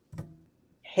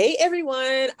Hey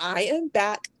everyone, I am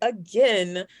back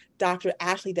again. Dr.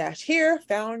 Ashley Dash here,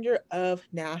 founder of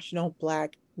National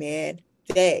Black Man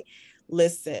Day.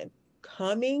 Listen,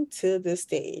 coming to the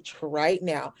stage right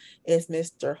now is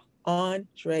Mr.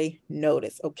 Andre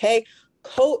Notice, okay?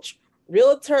 Coach,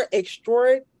 realtor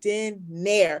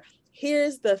extraordinaire.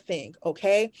 Here's the thing,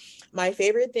 okay? My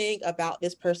favorite thing about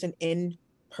this person in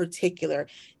particular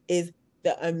is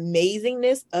the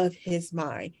amazingness of his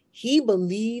mind. He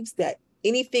believes that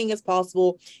anything is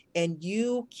possible and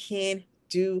you can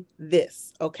do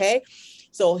this. Okay.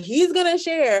 So he's going to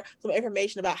share some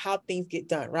information about how things get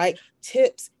done, right?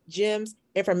 Tips, gems,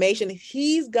 information.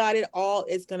 He's got it all.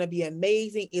 It's going to be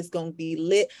amazing. It's going to be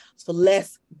lit. So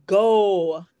let's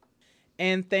go.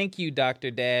 And thank you, Dr.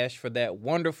 Dash, for that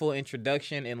wonderful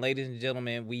introduction. And ladies and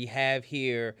gentlemen, we have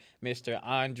here Mr.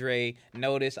 Andre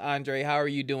Notice. Andre, how are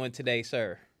you doing today,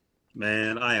 sir?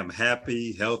 Man, I am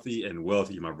happy, healthy, and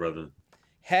wealthy, my brother.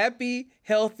 Happy,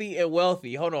 healthy, and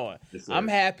wealthy. Hold on. Yes, I'm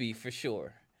sir. happy for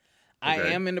sure. I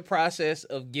Okay. am in the process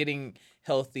of getting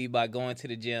healthy by going to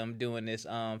the gym, doing this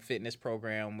fitness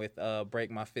program with Break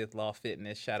My Fifth Law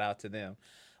Fitness. Shout out to them.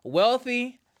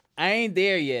 Wealthy, I ain't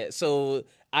there yet. So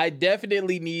I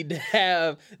definitely need to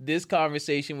have this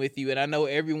conversation with you. And I know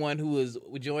everyone who is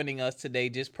joining us today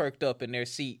just perked up in their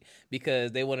seat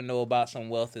because they want to know about some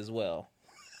wealth as well.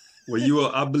 Well, you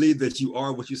are, I believe that you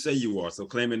are what you say you are, so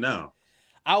claim it now.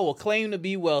 I will claim to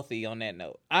be wealthy on that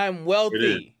note. I'm There it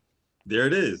is. wealthy. There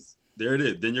it is. There it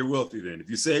is. Then you're wealthy then.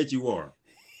 If you say it, you are.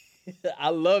 I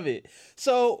love it.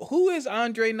 So who is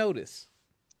Andre Notice?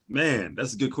 Man,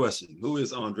 that's a good question. Who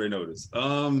is Andre Notice?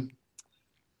 I'm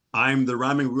the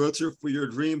rhyming realtor for your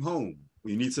dream home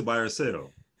when you need to buy or sell.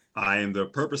 I am the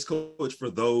purpose coach for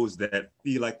those that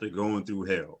feel like they're going through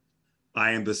hell.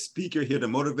 I am the speaker here to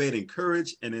motivate,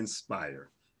 encourage, and inspire.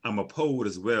 I'm a poet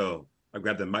as well. I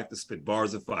grab the mic to spit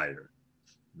bars of fire.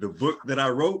 The book that I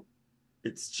wrote,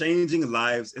 it's changing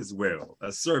lives as well.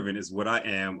 A servant is what I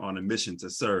am on a mission to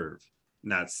serve,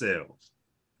 not sell.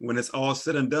 When it's all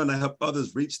said and done, I help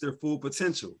others reach their full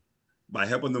potential by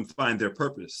helping them find their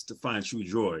purpose. To find true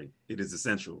joy, it is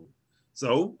essential.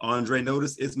 So Andre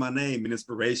Notice is my name and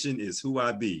inspiration is who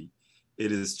I be.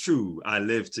 It is true, I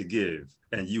live to give,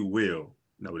 and you will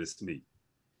notice me.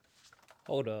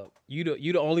 Hold up. You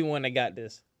the only one that got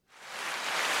this.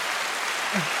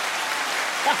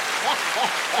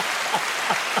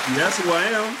 That's who I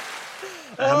am.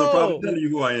 I have no problem telling you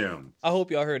who I am. I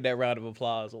hope y'all heard that round of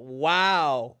applause.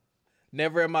 Wow.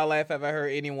 Never in my life have I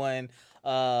heard anyone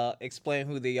explain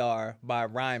who they are by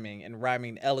rhyming and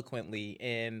rhyming eloquently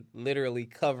and literally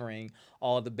covering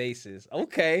all the bases.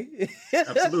 Okay.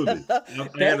 Absolutely.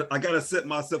 I gotta set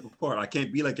myself apart. I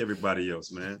can't be like everybody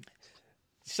else, man.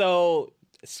 So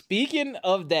speaking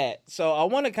of that, so I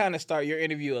want to kind of start your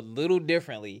interview a little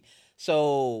differently.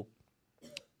 So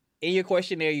in your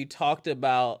questionnaire, you talked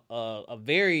about a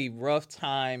very rough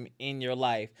time in your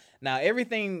life. Now,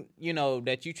 everything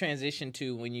that you transitioned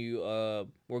to when you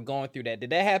were going through that, did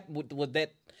that happen?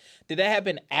 Did that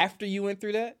happen after you went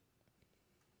through that?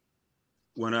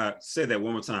 When I say that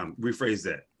one more time, rephrase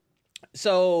that.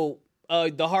 So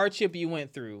the hardship you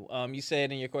went through, you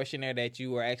said in your questionnaire that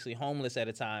you were actually homeless at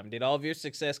a time. Did all of your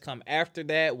success come after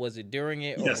that? Was it during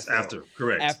it? Yes, before? after.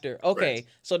 Correct. After. Okay. Correct.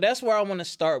 So that's where I want to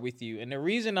start with you. And the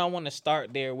reason I want to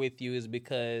start there with you is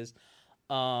because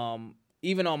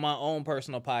even on my own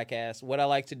personal podcast, what I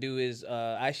like to do is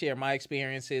I share my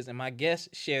experiences and my guests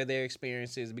share their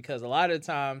experiences, because a lot of the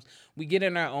times we get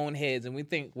in our own heads and we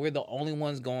think we're the only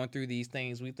ones going through these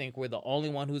things. We think we're the only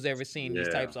one who's ever seen these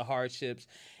types of hardships.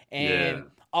 And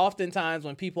oftentimes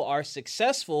when people are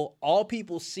successful, all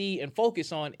people see and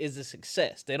focus on is the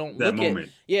success. They don't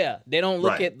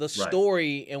look at the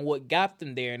story and what got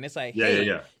them there. And it's like,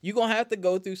 you're going to have to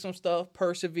go through some stuff,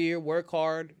 persevere, work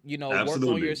hard, work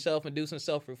on yourself and do some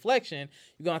self-reflection.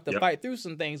 You're going to have to fight through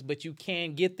some things, but you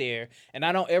can get there. And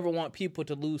I don't ever want people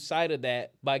to lose sight of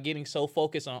that by getting so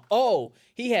focused on, oh,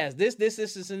 he has this,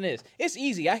 and this. It's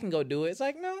easy. I can go do it. It's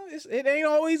like, no, it ain't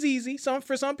always easy.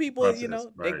 For some people,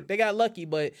 they got lucky,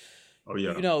 but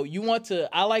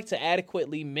I like to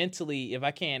adequately mentally, if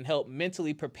I can help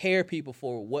mentally prepare people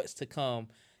for what's to come,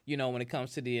 when it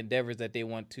comes to the endeavors that they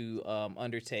want to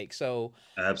undertake. So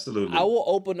absolutely, I will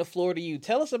open the floor to you.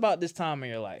 Tell us about this time in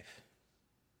your life.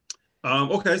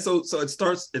 Okay, so it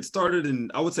started in,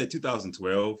 I would say,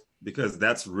 2012, because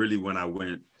that's really when I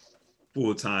went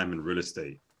full time in real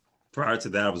estate. Prior to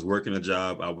that, I was working a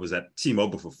job. I was at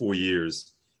T-Mobile for 4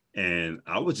 years. And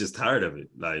I was just tired of it.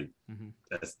 Like,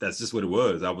 that's just what it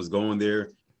was. I was going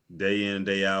there day in,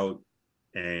 day out.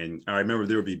 And I remember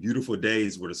there would be beautiful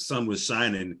days where the sun was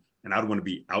shining and I don't want to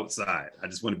be outside. I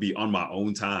just want to be on my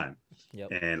own time. Yep.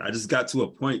 And I just got to a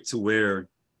point to where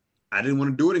I didn't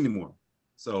want to do it anymore.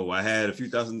 So I had a few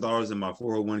 $1,000s in my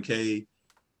 401k,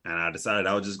 and I decided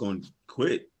I was just going to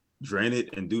quit, drain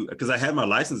it, and do, because I had my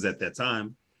license at that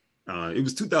time. It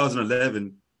was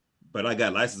 2011, but I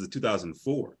got licensed in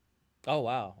 2004. Oh,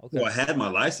 wow. Okay. So I had my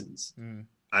license.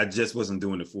 I just wasn't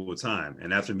doing it full time.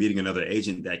 And after meeting another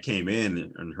agent that came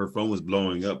in and her phone was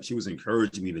blowing up, she was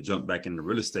encouraging me to jump back into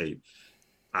real estate.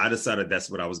 I decided that's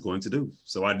what I was going to do.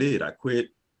 So I did. I quit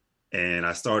and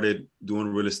I started doing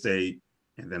real estate.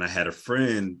 And then I had a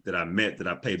friend that I met that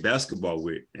I played basketball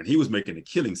with, and he was making a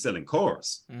killing selling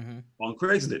cars on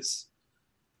Craigslist.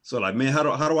 So like, man, how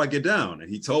do I get down? And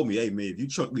he told me, hey, man, if you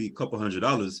chuck me a couple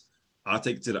 $100, I'll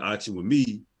take it to the auction with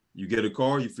me. You get a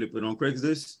car, you flip it on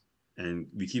Craigslist, and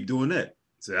we keep doing that.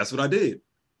 So that's what I did.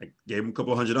 I gave him a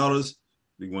couple $100.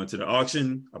 We went to the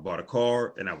auction. I bought a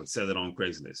car, and I would sell it on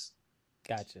Craigslist.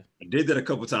 Gotcha. I did that a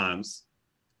couple times.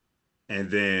 And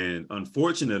then,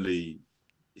 unfortunately,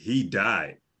 he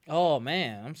died. Oh,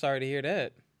 man. I'm sorry to hear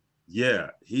that.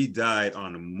 Yeah, he died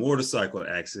on a motorcycle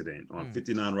accident on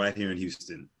 59 right here in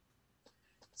Houston.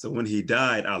 So when he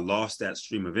died, I lost that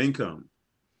stream of income.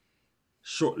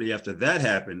 Shortly after that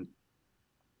happened,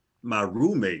 my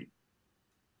roommate,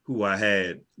 who I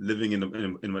had living in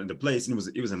the place, and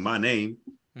it was in my name,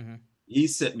 he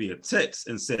sent me a text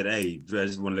and said, hey, Dre, I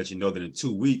just want to let you know that in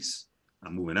 2 weeks,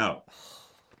 I'm moving out.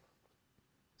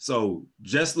 So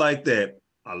just like that,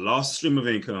 I lost a stream of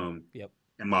income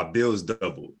and my bills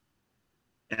doubled.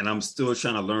 And I'm still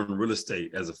trying to learn real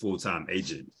estate as a full-time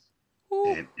agent. Ooh.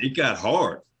 And it got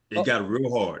hard. It got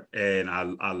real hard. And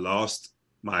I lost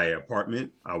my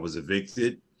apartment. I was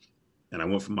evicted. And I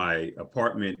went from my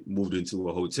apartment, moved into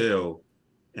a hotel,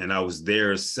 and I was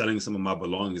there selling some of my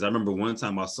belongings. I remember one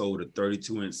time I sold a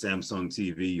 32-inch Samsung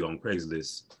TV on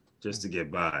Craigslist just to get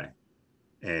by.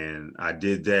 And I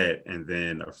did that. And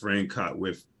then a friend caught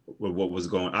with what was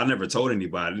going on. I never told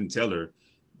anybody. I didn't tell her.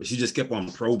 But she just kept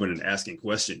on probing and asking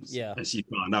questions. Yeah. And she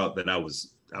found out that I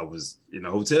was in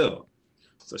a hotel.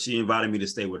 So she invited me to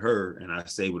stay with her, and I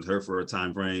stayed with her for a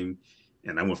time frame.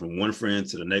 And I went from one friend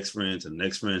to the next friend to the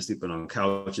next friend, sleeping on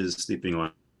couches, sleeping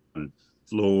on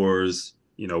floors,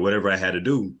 whatever I had to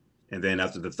do. And then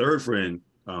after the third friend,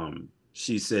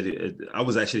 she said I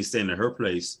was actually staying at her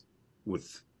place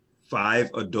with 5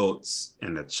 adults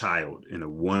and a child in a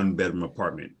 1-bedroom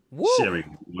apartment. Woo.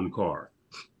 Sharing one car.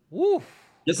 Woo.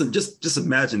 Just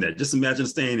imagine that. Just imagine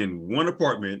staying in one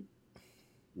apartment,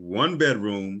 1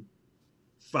 bedroom,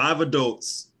 5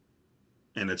 adults,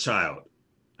 and a child,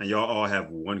 and y'all all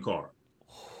have one car.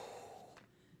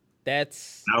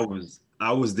 That's.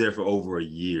 I was there for over a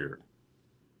year,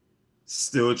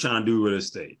 still trying to do real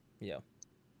estate. Yeah.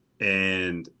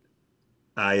 And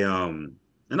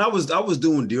I was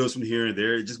doing deals from here and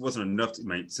there. It just wasn't enough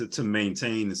to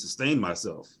maintain and sustain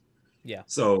myself. Yeah.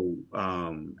 So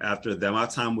after that, my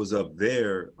time was up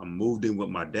there. I moved in with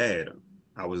my dad.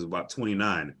 I was about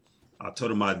 29. I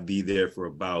told him I'd be there for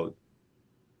about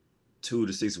 2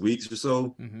 to 6 weeks or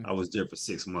so. I was there for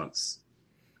 6 months.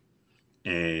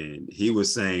 And he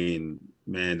was saying,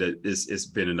 man, that it's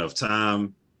been enough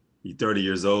time. You're 30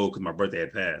 years old, because my birthday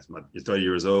had passed. You're 30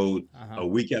 years old. A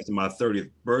week after my 30th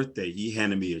birthday, he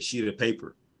handed me a sheet of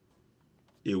paper.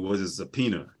 It was a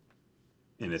subpoena.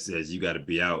 And it says, you got to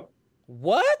be out.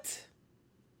 What?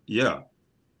 Yeah.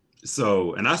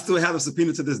 So, and I still have a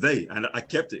subpoena to this day. And I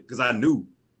kept it because I knew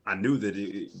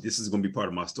that this is going to be part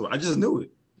of my story. I just knew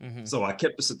it. So I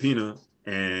kept the subpoena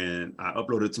and I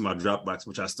uploaded it to my Dropbox,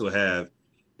 which I still have.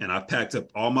 And I packed up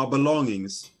all my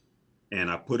belongings and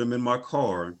I put them in my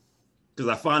car because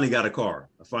I finally got a car.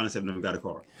 I finally said, never got a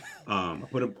car. I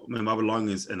put them in my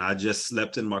belongings and I just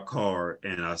slept in my car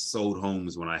and I sold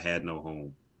homes when I had no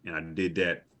home. And I did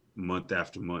that month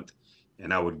after month.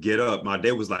 And I would get up. My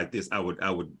day was like this. I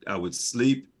would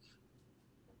sleep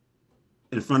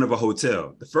in front of a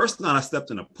hotel. The first night I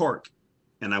slept in a park,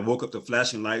 and I woke up to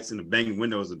flashing lights and the banging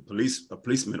windows. A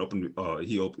policeman opened.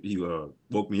 He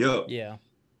woke me up. Yeah.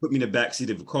 Put me in the back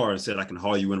seat of a car and said, "I can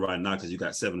haul you in right now because you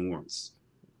got 7 warrants."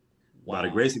 Wow. By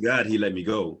the grace of God, he let me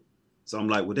go. So I'm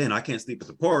like, well, then I can't sleep at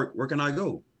the park. Where can I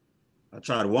go? I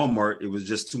tried Walmart. It was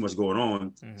just too much going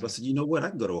on. So I said, you know what? I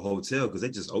can go to a hotel because they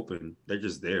just open. They're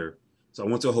just there. So I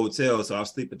went to a hotel. So I was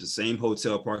sleep at the same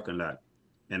hotel parking lot.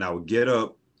 And I would get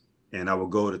up and I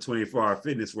would go to 24-hour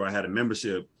fitness where I had a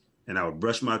membership, and I would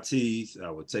brush my teeth.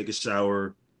 I would take a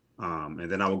shower.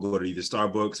 And then I would go to either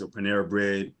Starbucks or Panera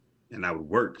Bread, and I would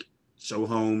work, show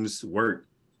homes, work,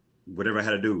 whatever I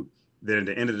had to do. Then at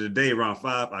the end of the day, around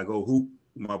 5, I go hoop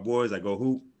with my boys. I go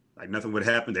hoop. Like nothing would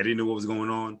happen. They didn't know what was going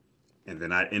on. And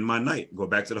then I end my night, go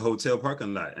back to the hotel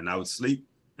parking lot, and I would sleep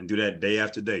and do that day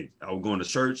after day. I would go to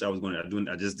church. I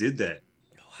just did that.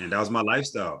 And that was my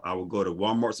lifestyle. I would go to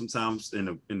Walmart sometimes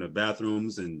in the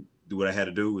bathrooms and do what I had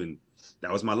to do. And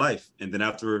that was my life. And then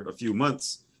after a few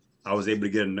months, I was able to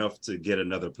get enough to get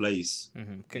another place.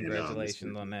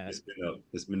 Congratulations on that.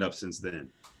 It's been up since then.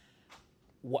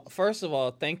 First of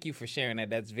all, thank you for sharing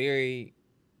that. That's very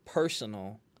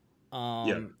personal.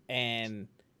 And,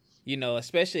 you know,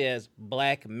 especially as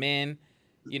Black men,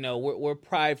 you know, we're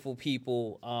prideful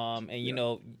people. And, you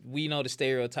know, we know the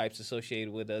stereotypes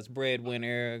associated with us: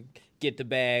 breadwinner, get the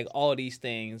bag, all these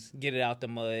things, get it out the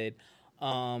mud.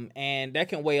 And that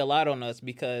can weigh a lot on us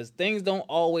because things don't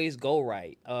always go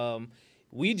right.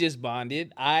 We just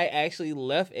bonded. I actually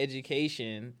left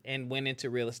education and went into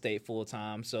real estate full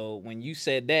time. So when you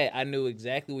said that, I knew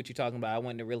exactly what you're talking about. I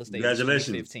went into real estate in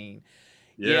 2015.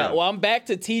 Yeah. Well, I'm back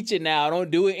to teaching now. I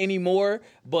don't do it anymore,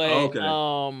 but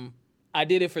I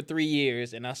did it for 3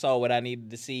 years and I saw what I needed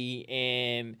to see.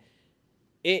 And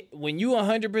when you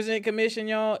 100% commission,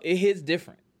 y'all, it hits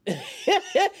different.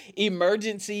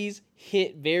 Emergencies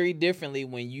hit very differently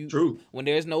when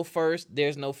there's no first,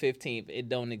 there's no 15th. It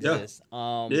don't exist.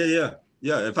 Yeah.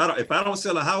 If I don't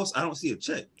sell a house, I don't see a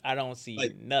check. I don't see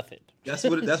nothing. That's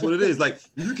what it is. Like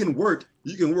you can work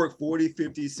 40,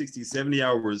 50, 60, 70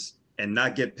 hours and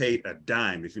not get paid a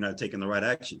dime if you're not taking the right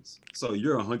actions. So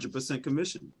you're 100%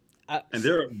 commission. And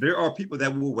there are people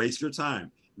that will waste your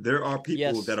time. There are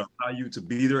people that allow you to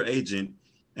be their agent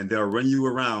and they'll run you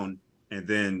around, and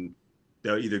then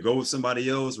they'll either go with somebody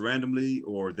else randomly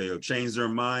or they'll change their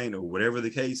mind or whatever the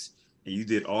case. And you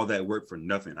did all that work for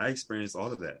nothing. I experienced all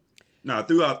of that. Now,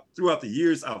 throughout the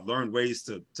years, I've learned ways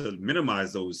to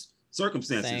minimize those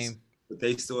circumstances, but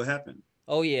they still happen.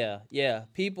 Oh, yeah. Yeah.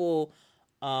 People,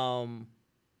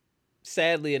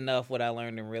 sadly enough, what I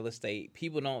learned in real estate,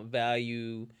 people don't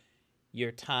value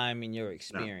your time and your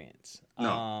experience.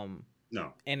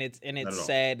 No. And it's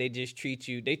sad. They just treat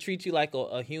you like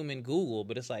a human Google,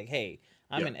 but it's like, hey,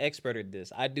 I'm an expert at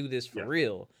this. I do this for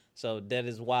real. So that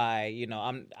is why, you know,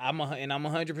 I'm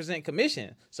 100%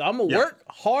 commission. So I'm gonna work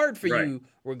hard for you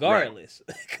regardless.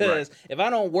 Because if I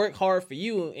don't work hard for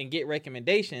you and get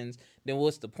recommendations, then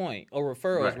what's the point? Or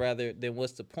referrals rather, then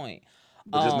what's the point?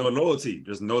 But there's no loyalty.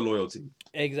 There's no loyalty.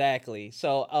 Exactly.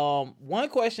 So one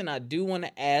question I do want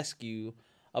to ask you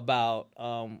about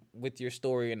with your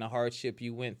story and the hardship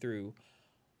you went through,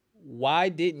 why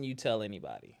didn't you tell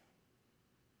anybody?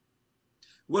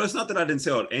 Well, it's not that I didn't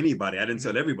tell anybody. I didn't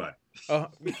tell everybody.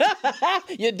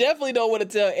 You definitely don't want to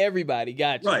tell everybody.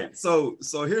 Gotcha. Right. So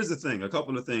here's the thing. A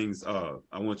couple of things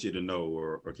I want you to know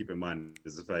or keep in mind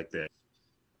is the fact that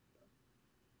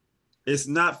it's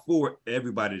not for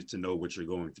everybody to know what you're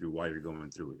going through while you're going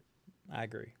through it. I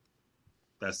agree.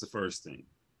 That's the first thing.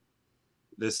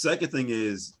 The second thing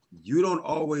is you don't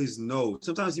always know.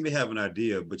 Sometimes you may have an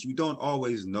idea, but you don't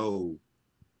always know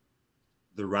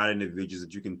the right individuals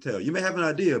that you can tell. You may have an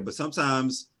idea, but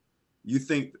sometimes you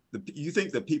think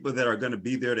the people that are going to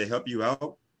be there to help you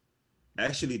out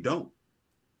actually don't.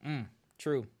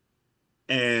 True.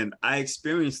 And I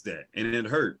experienced that, and it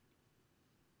hurt.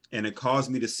 And it caused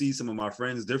me to see some of my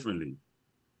friends differently,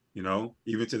 you know,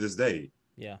 even to this day.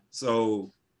 Yeah.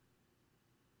 So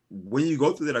when you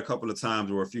go through that a couple of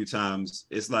times or a few times,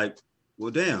 it's like, well,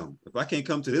 damn, if I can't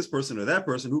come to this person or that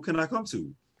person, who can I come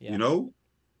to? You know?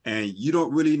 And you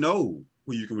don't really know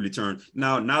who you can really turn.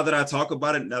 Now that I talk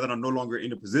about it, now that I'm no longer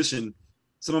in a position,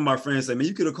 some of my friends say, man,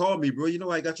 you could have called me, bro. You know,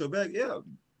 I got your back. Yeah.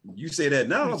 You say that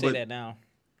now. You say that now.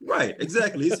 Right.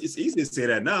 Exactly. It's easy to say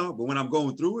that now. But when I'm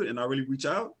going through it and I really reach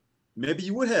out, maybe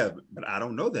you would have, but I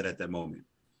don't know that at that moment.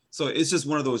 So it's just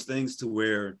one of those things to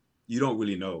where you don't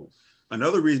really know.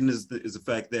 Another reason is the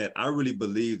fact that I really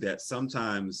believe that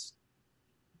sometimes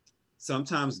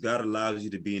God allows you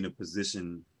to be in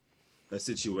a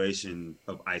situation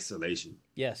of isolation.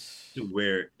 Yes. To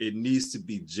where it needs to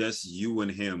be just you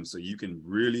and him so you can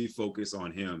really focus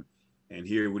on him and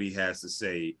hear what he has to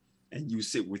say. And you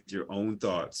sit with your own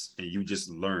thoughts and you just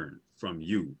learn from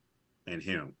you and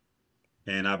him.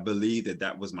 And I believe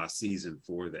that was my season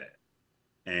for that.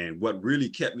 And what really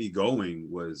kept me going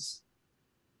was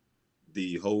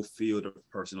the whole field of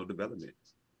personal development.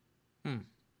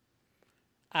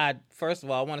 First of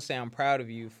all, I want to say I'm proud of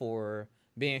you for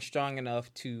being strong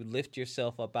enough to lift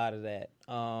yourself up out of that.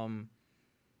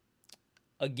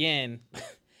 Again,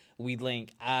 we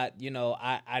link. I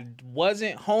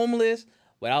wasn't homeless,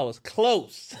 but I was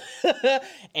close.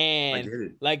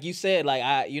 And like you said, like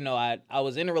I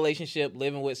was in a relationship,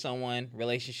 living with someone,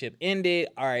 relationship ended.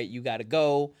 All right, you got to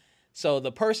go. So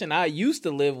the person I used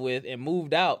to live with and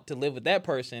moved out to live with that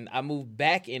person, I moved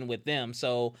back in with them.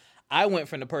 So I went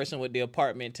from the person with the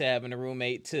apartment to having a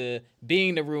roommate to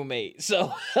being the roommate.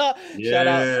 So shout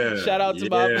out to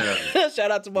my shout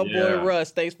out to my boy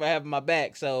Russ. Thanks for having my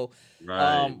back. So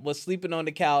was sleeping on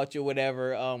the couch or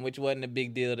whatever, which wasn't a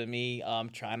big deal to me.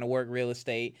 Trying to work real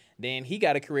estate. Then he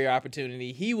got a career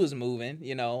opportunity. He was moving,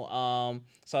 you know.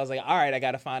 So I was like, all right, I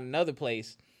got to find another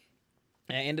place.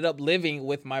 And I ended up living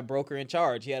with my broker in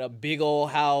charge. He had a big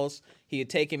old house. He had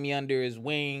taken me under his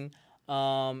wing.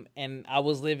 And I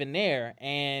was living there.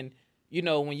 And, you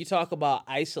know, when you talk about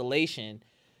isolation,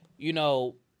 you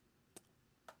know,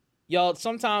 y'all,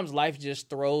 sometimes life just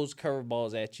throws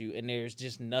curveballs at you and there's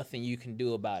just nothing you can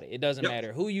do about it. It doesn't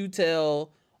matter who you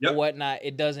tell or whatnot.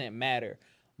 It doesn't matter.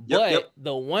 But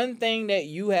the one thing that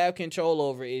you have control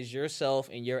over is yourself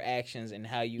and your actions and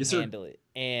how you handle it.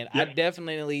 And I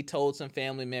definitely told some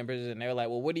family members, and they're like,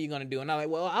 well, what are you going to do? And I'm like,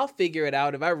 well, I'll figure it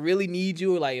out. If I really need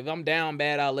you, like if I'm down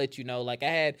bad, I'll let you know. Like I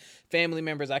had family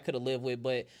members I could have lived with,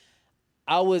 but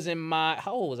I was in how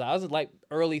old was I? I was like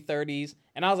early 30s.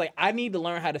 And I was like, I need to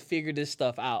learn how to figure this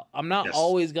stuff out. I'm not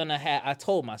always going to I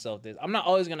told myself this, I'm not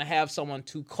always going to have someone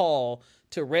to call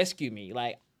to rescue me.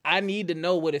 Like, I need to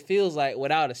know what it feels like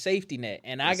without a safety net.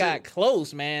 And I got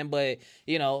close, man. But,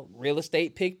 you know, real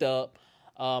estate picked up.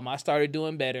 I started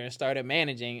doing better and started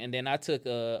managing. And then I took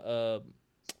an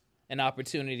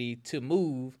opportunity to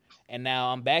move. And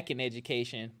now I'm back in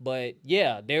education. But,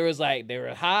 yeah, there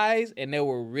were highs and there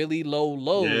were really low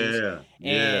lows.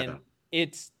 And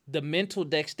it's the mental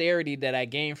dexterity that I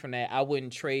gained from that I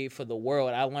wouldn't trade for the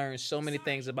world. I learned so many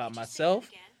things about myself.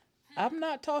 I'm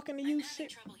not talking to you.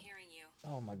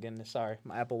 Oh my goodness, sorry.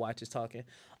 My Apple Watch is talking.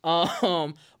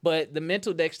 But the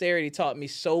mental dexterity taught me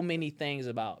so many things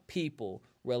about people,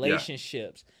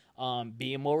 relationships,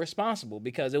 being more responsible,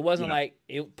 because it wasn't like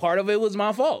part of it was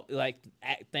my fault. Like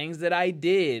things that I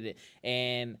did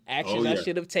and actions I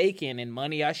should have taken and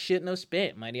money I shouldn't have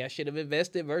spent, money I should have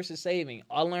invested versus saving.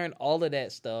 I learned all of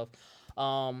that stuff.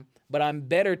 But I'm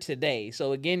better today.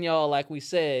 So again, y'all, like we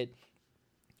said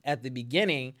at the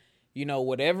beginning, you know,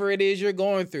 whatever it is you're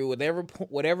going through,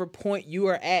 whatever point you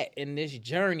are at in this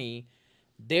journey,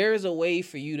 there's a way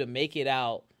for you to make it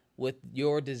out with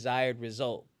your desired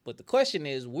result. But the question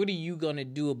is, what are you going to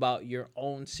do about your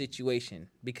own situation?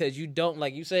 Because you don't,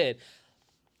 like you said,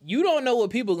 you don't know what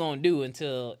people are going to do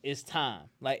until it's time.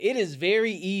 Like, it is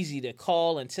very easy to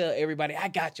call and tell everybody, I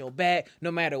got your back,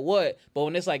 no matter what. But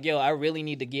when it's like, yo, I really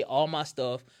need to get all my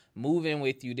stuff, move in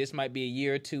with you. This might be a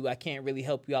year or two. I can't really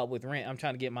help you out with rent. I'm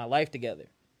trying to get my life together.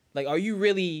 Like, are you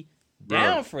really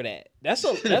down for that? That's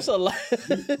a lot.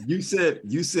 you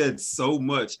said so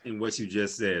much in what you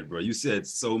just said, bro. You said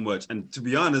so much. And to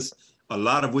be honest, a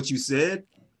lot of what you said,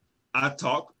 I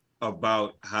talk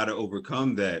about how to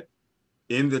overcome that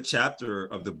in the chapter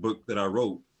of the book that I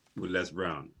wrote with Les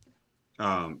Brown.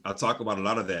 I talk about a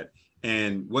lot of that.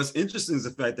 And what's interesting is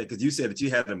the fact that, because you said that you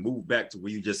had to move back to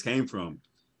where you just came from.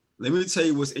 Let me tell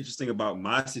you what's interesting about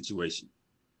my situation.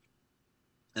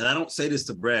 And I don't say this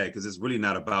to brag because it's really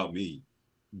not about me.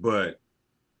 But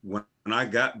when I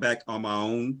got back on my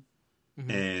own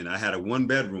and I had a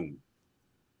 1-bedroom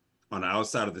on the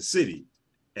outside of the city,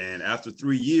 and after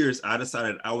 3 years, I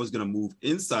decided I was going to move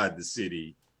inside the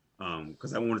city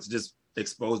because I wanted to just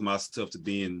expose myself to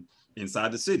being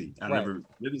inside the city. I never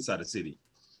lived inside the city.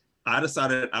 I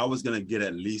decided I was going to get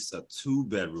at least a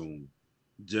 2-bedroom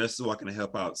just so I can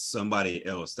help out somebody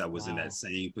else that was in that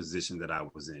same position that I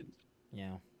was in.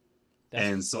 Yeah.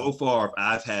 And so far,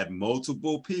 I've had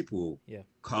multiple people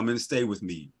come and stay with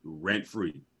me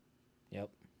rent-free. Yep.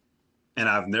 And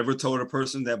I've never told a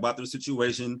person that about their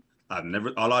situation.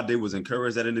 All I did was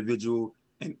encourage that individual.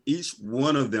 And each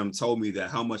one of them told me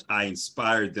that how much I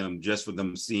inspired them just for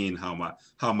them seeing how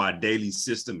my daily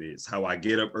system is, how I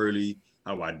get up early,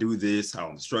 how I do this, how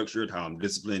I'm structured, how I'm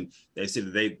disciplined. They said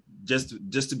that they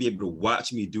just to be able to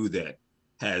watch me do that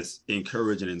has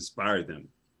encouraged and inspired them.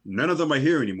 None of them are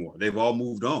here anymore. They've all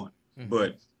moved on,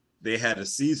 but they had a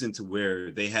season to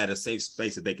where they had a safe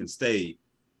space that they can stay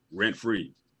rent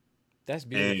free. That's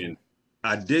beautiful. And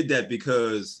I did that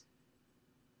because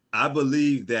I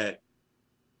believe that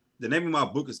the name of my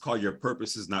book is called Your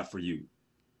Purpose Is Not For You.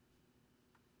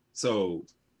 So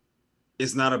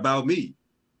it's not about me.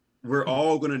 We're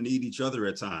all going to need each other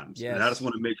at times. Yes. And I just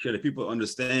want to make sure that people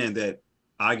understand that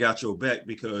I got your back,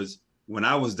 because when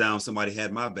I was down, somebody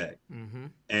had my back.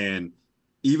 And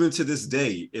even to this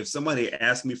day, if somebody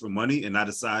asks me for money and I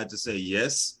decide to say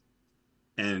yes,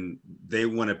 and they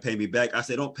want to pay me back, I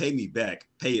say, don't pay me back,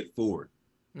 pay it forward.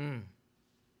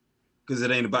 Because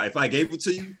it ain't about, if I gave it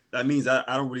to you, that means I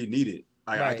don't really need it.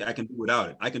 Right. I can do without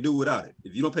it. I can do without it.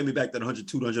 If you don't pay me back that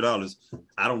 $200,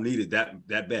 I don't need it that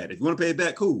bad. If you want to pay it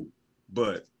back, cool.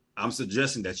 But I'm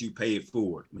suggesting that you pay it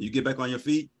forward. When you get back on your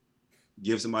feet,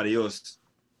 give somebody else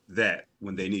that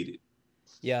when they need it.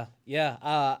 Yeah,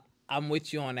 yeah. I'm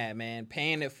with you on that, man.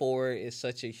 Paying it forward is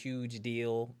such a huge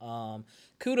deal.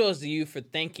 Kudos to you for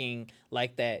thinking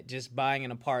like that. Just buying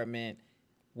an apartment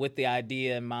with the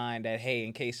idea in mind that, hey,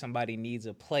 in case somebody needs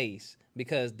a place,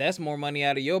 because that's more money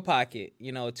out of your pocket.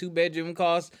 You know, a 2-bedroom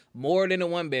costs more than a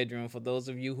 1-bedroom for those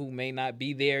of you who may not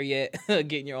be there yet,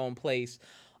 getting your own place.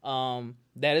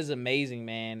 That is amazing,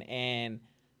 man. And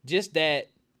just that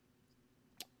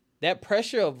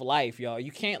pressure of life, y'all,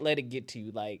 you can't let it get to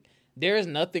you. Like, there is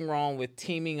nothing wrong with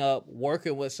teaming up,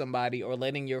 working with somebody, or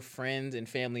letting your friends and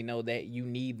family know that you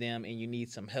need them and you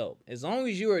need some help. As long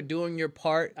as you are doing your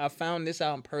part, I found this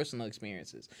out in personal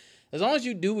experiences. As long as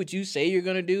you do what you say you're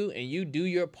going to do and you do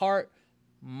your part,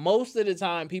 most of the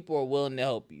time people are willing to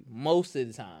help you. Most of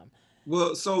the time.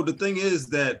 Well, so the thing is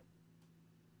that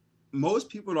most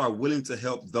people are willing to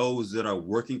help those that are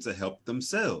working to help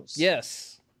themselves.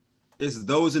 Yes. It's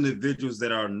those individuals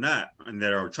that are not and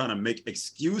that are trying to make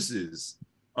excuses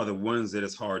are the ones that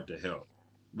it's hard to help.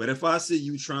 But if I see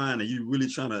you trying and you really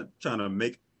trying to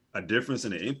make a difference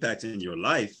and an impact in your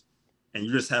life, and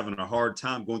you're just having a hard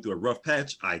time going through a rough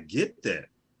patch, I get that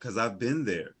because I've been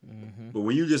there. Mm-hmm. But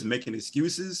when you're just making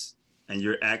excuses and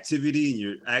your activity and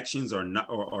your actions are not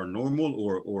are normal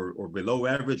or below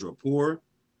average or poor,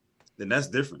 then that's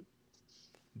different.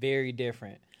 Very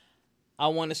different. I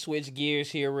want to switch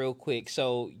gears here real quick.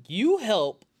 So you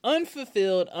help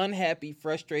unfulfilled, unhappy,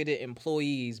 frustrated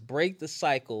employees break the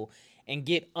cycle and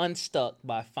get unstuck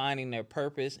by finding their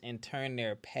purpose and turn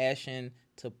their passion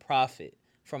to profit,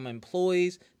 from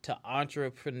employees to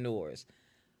entrepreneurs.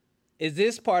 Is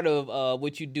this part of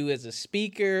what you do as a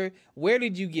speaker? Where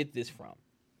did you get this from?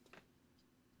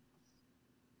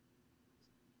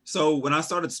 So when I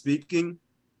started speaking,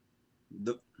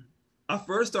 I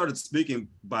first started speaking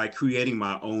by creating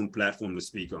my own platform to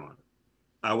speak on.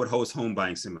 I would host home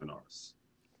buying seminars.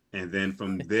 And then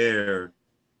from there,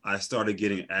 I started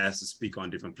getting asked to speak on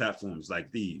different platforms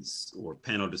like these or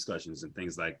panel discussions and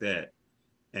things like that.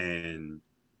 And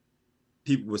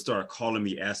people would start calling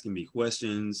me, asking me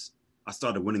questions. I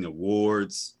started winning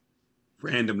awards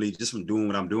randomly just from doing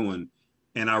what I'm doing.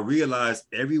 And I realized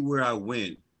everywhere I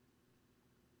went,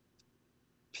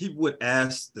 people would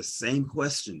ask the same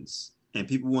questions and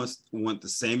people want the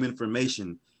same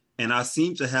information. And I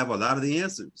seem to have a lot of the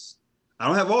answers. I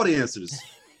don't have all the answers,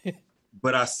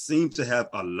 but I seem to have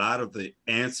a lot of the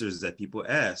answers that people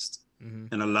asked. Mm-hmm.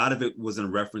 And a lot of it was in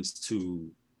reference to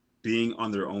being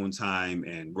on their own time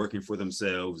and working for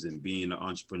themselves and being an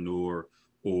entrepreneur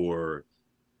or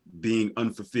being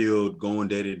unfulfilled, going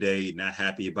day to day, not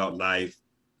happy about life.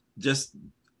 Just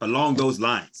along those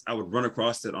lines, I would run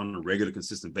across it on a regular,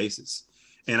 consistent basis.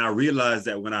 And I realized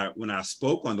that when I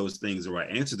spoke on those things or I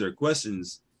answered their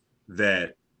questions,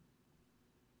 that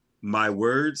my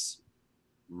words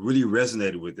really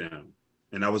resonated with them.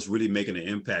 And I was really making an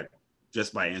impact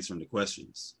just by answering the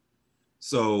questions.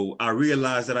 So I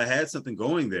realized that I had something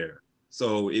going there.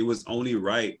 So it was only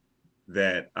right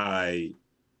that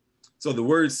so the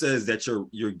word says that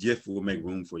your gift will make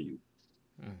room for you.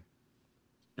 Mm.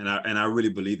 And I really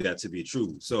believe that to be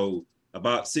true. So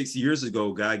about 6 years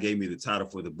ago, God gave me the title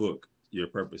for the book, Your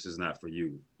Purpose Is Not For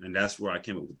You. And that's where I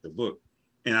came up with the book.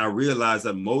 And I realized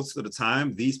that most of the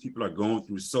time, these people are going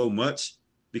through so much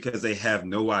because they have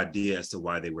no idea as to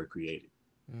why they were created.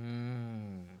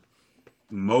 Mm.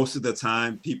 Most of the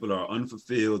time, people are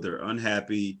unfulfilled, they're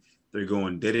unhappy, they're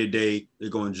going day to day, they're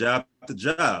going job to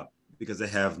job because they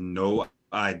have no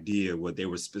idea what they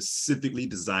were specifically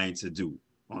designed to do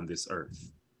on this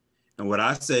earth. And what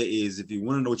I say is, if you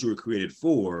want to know what you were created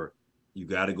for, you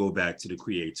got to go back to the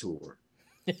creator.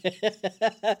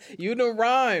 You know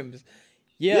rhymes.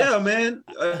 Yeah, man,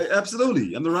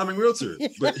 absolutely. I'm the rhyming realtor.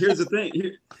 But here's the thing.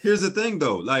 Here's the thing,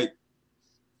 though. Like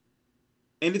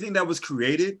anything that was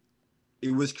created,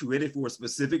 it was created for a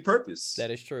specific purpose. That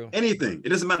is true. Anything. It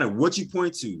doesn't matter what you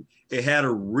point to. It had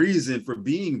a reason for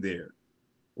being there.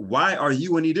 Why are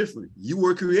you any different? You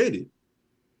were created.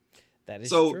 That is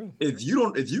so true. If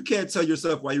you can't tell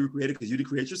yourself why you were created because you didn't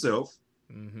create yourself,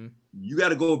 mm-hmm. You got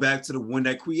to go back to the one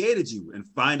that created you and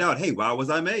find out, hey, why was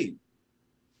I made?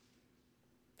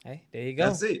 Hey, there you go.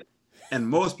 That's it. And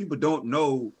most people don't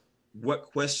know what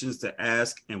questions to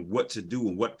ask and what to do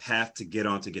and what path to get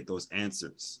on to get those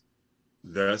answers.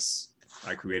 Thus,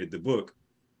 I created the book.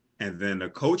 And then the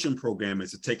coaching program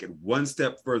is to take it one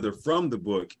step further from the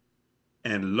book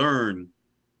and learn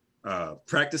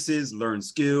practices, learn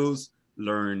skills,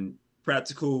 learn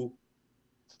practical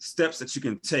steps that you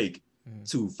can take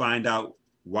to find out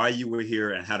why you were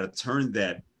here and how to turn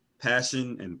that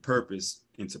passion and purpose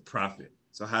into profit.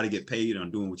 So how to get paid on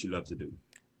doing what you love to do.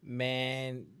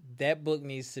 Man, that book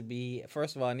needs to be,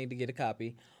 first of all, I need to get a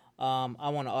copy. I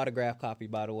want an autograph copy,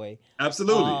 by the way.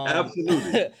 Absolutely.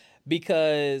 Absolutely.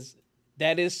 Because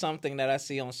that is something that I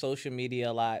see on social media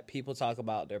a lot. People talk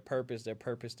about their purpose,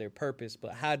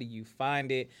 but how do you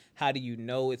find it? How do you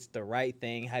know it's the right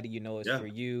thing? How do you know it's for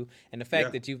you? And the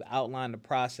fact that you've outlined the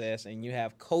process and you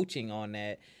have coaching on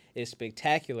that is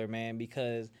spectacular, man,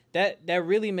 because that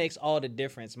really makes all the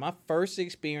difference. My first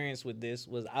experience with this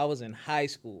was I was in high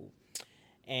school.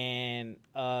 And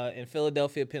in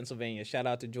Philadelphia, Pennsylvania, shout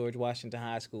out to George Washington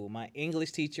High School. My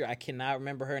English teacher, I cannot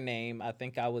remember her name. I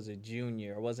think I was a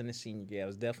junior. I wasn't a senior. Yeah, I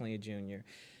was definitely a junior.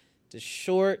 The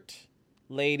short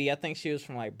lady, I think she was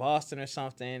from like Boston or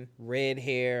something, red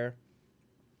hair,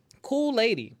 cool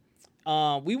lady.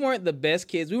 We weren't the best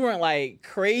kids. We weren't like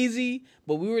crazy,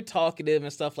 but we were talkative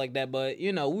and stuff like that. But,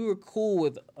 you know, we were cool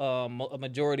with a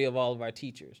majority of all of our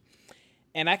teachers.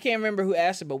 And I can't remember who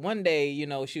asked her, but one day, you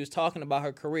know, she was talking about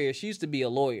her career. She used to be a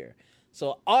lawyer.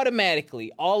 So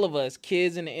automatically, all of us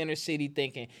kids in the inner city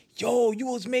thinking, yo, you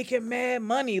was making mad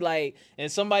money. Like, and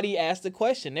somebody asked the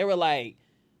question. They were like,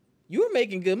 you were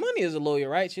making good money as a lawyer,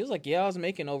 right? She was like, yeah, I was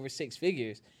making over 6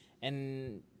 figures.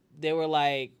 And they were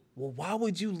like, well, why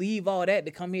would you leave all that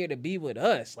to come here to be with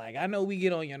us? Like, I know we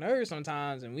get on your nerves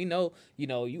sometimes, and we know, you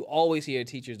know, you always hear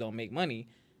teachers don't make money.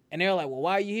 And they're like, well,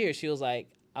 why are you here? She was like,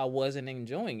 I wasn't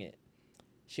enjoying it.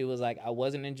 She was like, I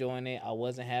wasn't enjoying it. I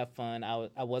wasn't having fun.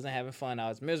 I wasn't having fun. I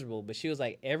was miserable. But she was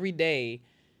like, every day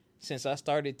since I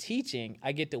started teaching,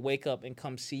 I get to wake up and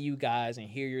come see you guys and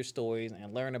hear your stories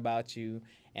and learn about you.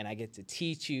 And I get to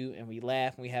teach you, and we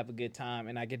laugh and we have a good time.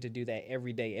 And I get to do that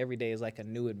every day. Every day is like a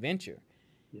new adventure.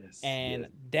 Yes. And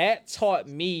that taught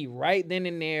me right then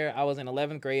and there. I was in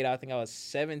 11th grade. I think I was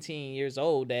 17 years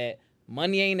old, that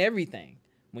money ain't everything.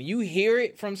 When you hear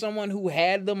it from someone who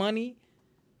had the money,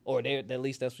 or at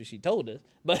least that's what she told us,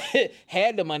 but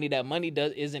had the money, that money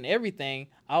isn't everything,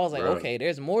 I was like, okay,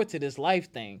 there's more to this life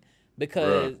thing.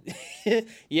 Because,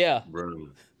 yeah. Bro.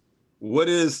 What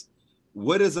is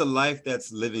a life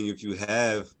that's living if you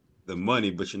have the money,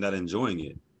 but you're not enjoying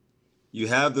it? You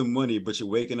have the money, but you're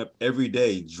waking up every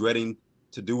day dreading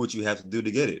to do what you have to do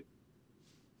to get it.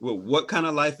 Well, what kind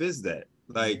of life is that?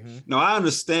 Like, now I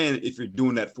understand if you're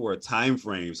doing that for a time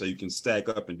frame so you can stack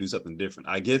up and do something different.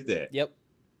 I get that. Yep.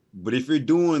 But if you're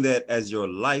doing that as your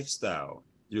lifestyle,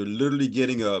 you're literally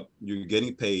getting up, you're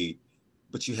getting paid,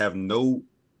 but you have no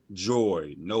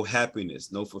joy, no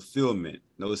happiness, no fulfillment,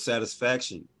 no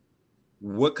satisfaction.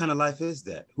 What kind of life is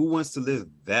that? Who wants to live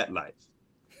that life?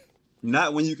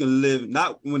 Not when you can live,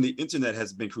 not when the internet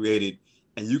has been created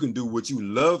and you can do what you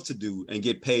love to do and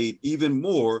get paid even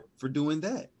more for doing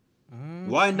that.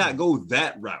 Why not go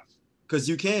that route? Because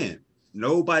you can.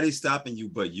 Nobody's stopping you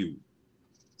but you.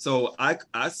 So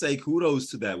I say kudos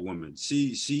to that woman.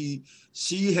 She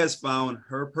has found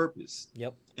her purpose.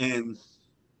 Yep. And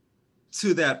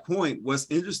to that point, what's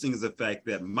interesting is the fact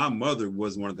that my mother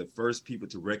was one of the first people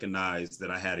to recognize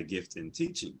that I had a gift in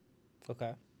teaching.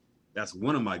 Okay. That's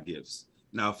one of my gifts.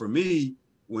 Now, for me,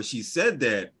 when she said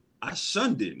that, I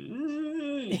shunned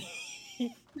it.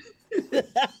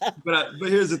 But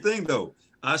here's the thing, though.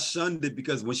 I shunned it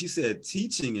because when she said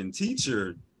teaching and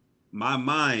teacher, my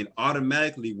mind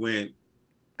automatically went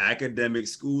academic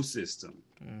school system.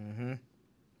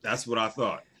 That's what I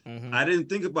thought. I didn't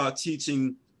think about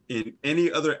teaching in any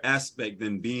other aspect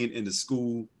than being in the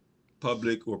school,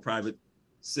 public or private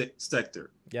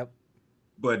sector. Yep.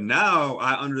 But now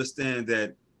I understand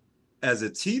that as a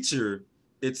teacher,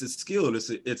 it's a skill. It's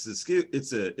a skill.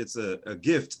 It's a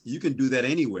gift. You can do that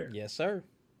anywhere. Yes, sir.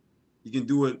 You can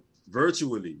do it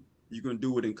virtually. You can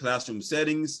do it in classroom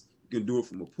settings. You can do it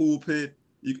from a pulpit.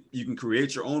 You can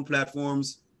create your own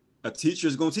platforms. A teacher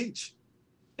is going to teach.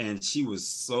 And she was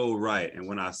so right. And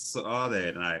when I saw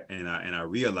that and I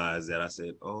realized that, I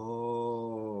said,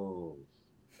 oh,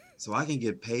 so I can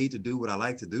get paid to do what I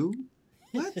like to do?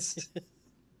 What?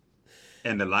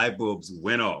 And the light bulbs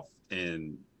went off,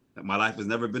 and my life has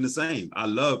never been the same. I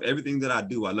love everything that I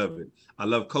do. I love it. I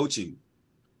love coaching.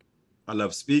 I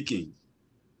love speaking.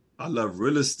 I love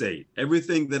real estate.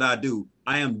 Everything that I do,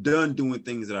 I am done doing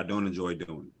things that I don't enjoy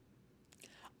doing.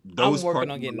 Those parts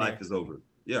of my life is over.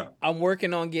 Yeah. I'm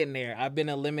working on getting there. I've been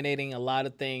eliminating a lot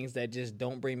of things that just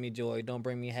don't bring me joy, don't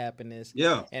bring me happiness.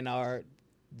 Yeah. And are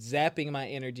zapping my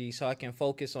energy so I can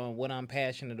focus on what I'm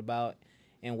passionate about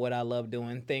and what I love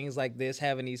doing. Things like this,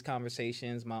 having these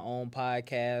conversations, my own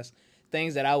podcast,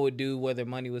 things that I would do whether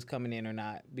money was coming in or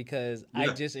not, because I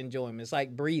Yeah. just enjoy them. It's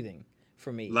like breathing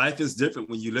for me. Life is different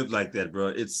when you live like that, bro.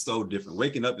 It's so different.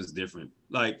 Waking up is different.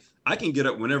 Like I can get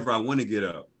up whenever I want to get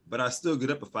up, but I still get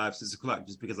up at 5, 6 o'clock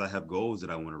just because I have goals that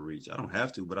I want to reach. I don't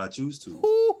have to, but I choose to.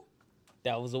 Woo!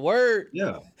 That was a word.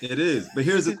 Yeah, it is. But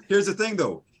here's the thing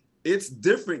though. It's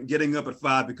different getting up at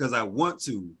 5 because I want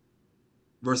to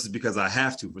versus because I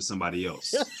have to for somebody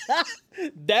else.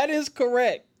 That is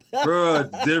correct. Bro,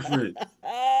 different.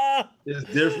 It's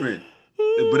different.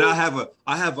 But I have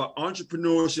an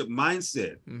entrepreneurship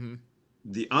mindset. Mm-hmm.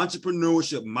 The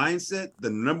entrepreneurship mindset, the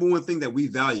number one thing that we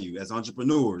value as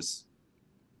entrepreneurs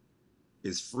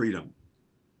is freedom.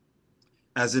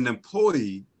 As an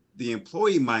employee, the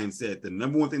employee mindset, the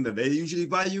number one thing that they usually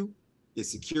value is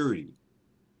security.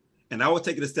 And I would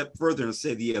take it a step further and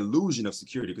say the illusion of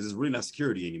security, because it's really not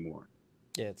security anymore.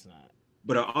 Yeah, it's not.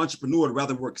 But an entrepreneur would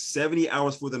rather work 70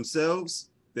 hours for themselves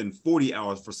than 40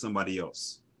 hours for somebody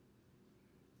else.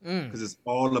 Because it's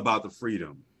all about the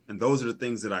freedom. And those are the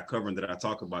things that I cover and that I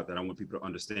talk about that I want people to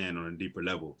understand on a deeper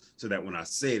level. So that when I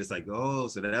say it, it's like, oh,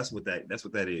 so that's what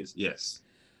that is. Yes.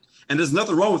 And there's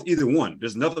nothing wrong with either one.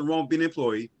 There's nothing wrong with being an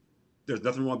employee. There's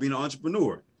nothing wrong with being an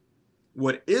entrepreneur.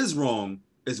 What is wrong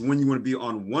is when you want to be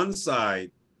on one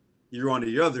side, you're on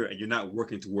the other, and you're not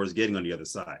working towards getting on the other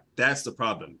side. That's the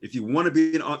problem. If you want to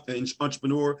be an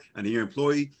entrepreneur and you're an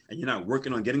employee and you're not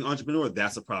working on getting entrepreneur,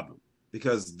 that's a problem.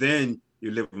 Because then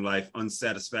you're living life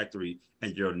unsatisfactory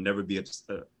and you'll never be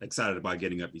excited about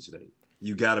getting up each day.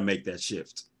 You got to make that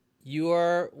shift. You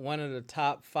are one of the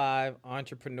top 5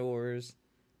 entrepreneurs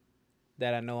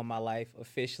that I know in my life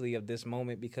officially of this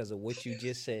moment because of what you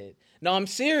just said. No, I'm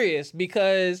serious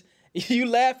because you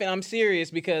laughing. I'm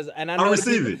serious because, and I know I'll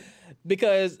receive it.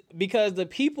 Because the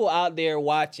people out there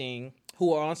watching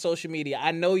who are on social media,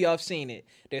 I know y'all have seen it.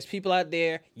 There's people out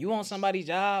there, you want somebody's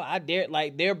job? They're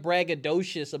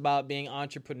braggadocious about being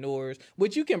entrepreneurs,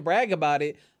 which you can brag about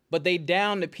it, but they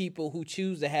down the people who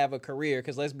choose to have a career.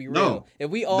 Because let's be real, No.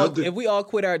 if we all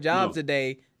quit our jobs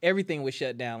today, everything was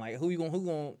shut down. Like who's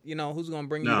gonna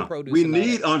bring you the produce? We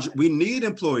need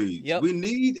employees. Yep. We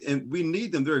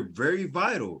need them. They're very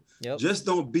vital. Yep. Just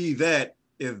don't be that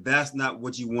if that's not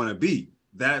what you want to be.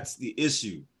 That's the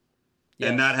issue. Yes.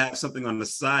 And not have something on the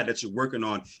side that you're working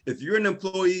on. If you're an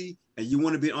employee and you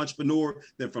want to be an entrepreneur,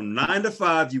 then from 9 to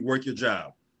 5, you work your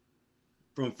job.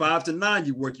 From 5 to 9,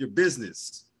 you work your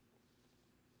business.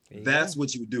 That's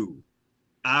what you do.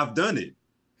 I've done it.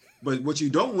 But what you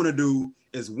don't want to do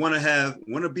is want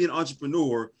to be an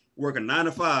entrepreneur, work a 9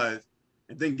 to 5,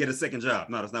 and then get a second job.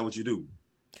 No, that's not what you do.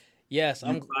 Yes,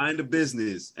 you find a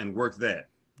business and work that.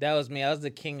 That was me. I was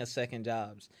the king of second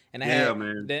jobs. And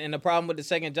man. The problem with the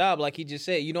second job, like he just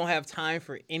said, you don't have time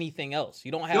for anything else.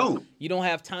 You don't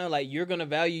have time. Like you're going to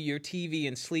value your TV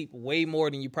and sleep way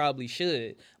more than you probably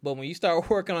should. But when you start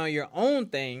working on your own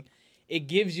thing, it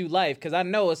gives you life. Because I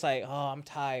know it's like, oh, I'm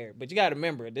tired. But you got to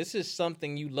remember, this is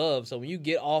something you love. So when you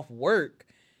get off work,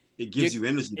 it gives you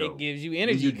energy, though. It gives you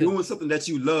energy. When you're doing something that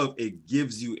you love, it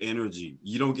gives you energy.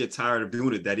 You don't get tired of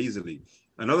doing it that easily.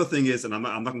 Another thing is, and I'm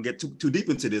not going to get too deep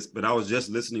into this, but I was just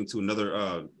listening to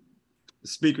another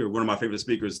speaker, one of my favorite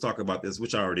speakers, talk about this,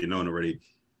 which I already know already.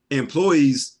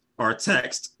 Employees are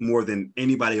taxed more than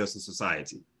anybody else in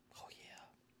society. Oh, yeah.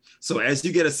 So as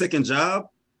you get a second job,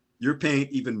 you're paying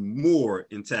even more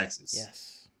in taxes.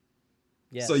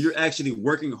 Yes. So you're actually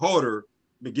working harder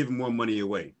but giving more money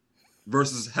away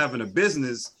versus having a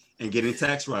business and getting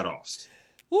tax write-offs.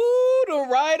 Ooh, the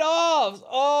write-offs.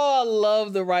 Oh, I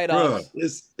love the write-offs.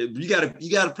 You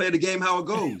gotta play the game how it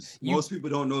goes. Most people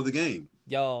don't know the game.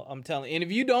 Y'all, I'm telling you. And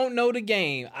if you don't know the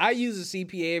game, I use a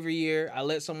CPA every year. I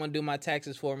let someone do my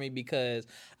taxes for me because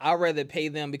I'd rather pay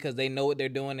them because they know what they're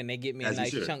doing and they get me a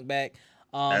nice chunk back.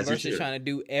 Versus trying to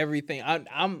do everything.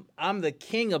 I'm the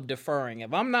king of deferring.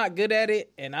 If I'm not good at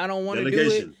it and I don't want to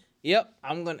do it, yep,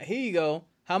 here you go.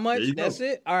 How much? That's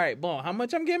it. All right, boom. How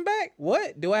much I'm getting back?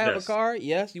 What? Do I have a car?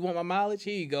 Yes. You want my mileage?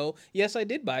 Here you go. Yes, I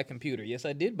did buy a computer. Yes,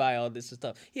 I did buy all this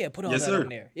stuff. Yeah, put all that on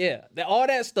there. Yeah, all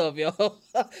that stuff, yo.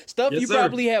 Stuff you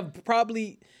probably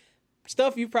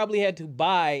had to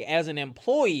buy as an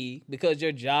employee because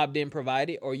your job didn't provide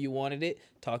it or you wanted it.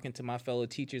 Talking to my fellow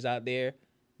teachers out there.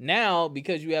 Now,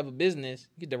 because you have a business,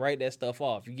 you get to write that stuff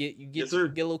off. You get a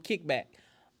little kickback.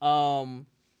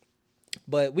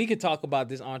 But we could talk about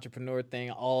this entrepreneur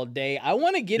thing all day. I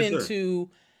want to get into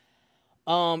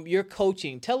your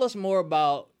coaching. Tell us more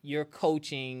about your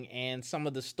coaching and some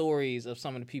of the stories of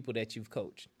some of the people that you've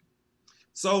coached.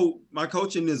 So my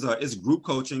coaching is group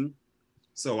coaching.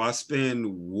 So I spend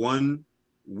 1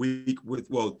 week with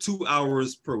 2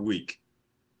 hours per week,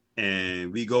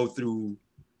 and we go through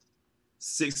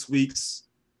 6 weeks,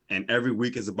 and every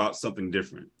week is about something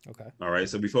different. Okay. All right.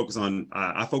 So we focus on,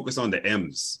 I focus on the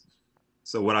M's.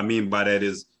 So what I mean by that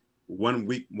is 1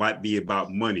 week might be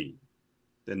about money.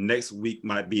 The next week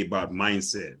might be about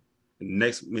mindset. The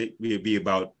next week will be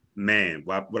about man.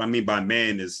 What I mean by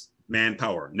man is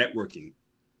manpower, networking,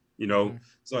 you know? Mm-hmm.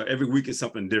 So every week is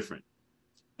something different.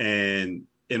 And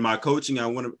in my coaching, I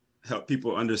want to help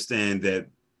people understand that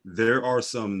there are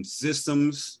some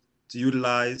systems to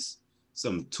utilize,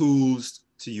 some tools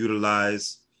to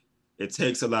utilize. It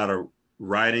takes a lot of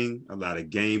writing, a lot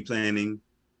of game planning,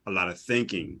 a lot of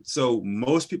thinking. So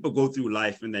most people go through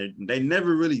life and they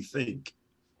never really think.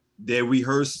 They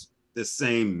rehearse the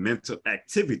same mental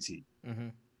activity, mm-hmm.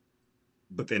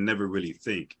 but they never really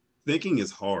think. Thinking is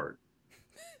hard.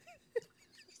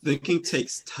 Thinking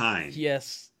takes time.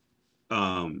 Yes.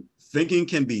 Thinking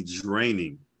can be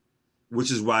draining, which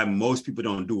is why most people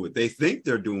don't do it. They think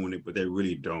they're doing it, but they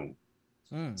really don't.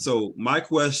 So my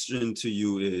question to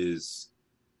you is,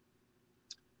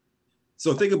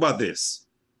 so think about this.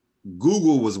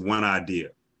 Google was one idea.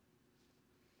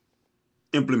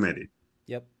 Implemented.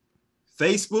 Yep.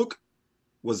 Facebook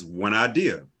was one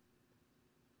idea.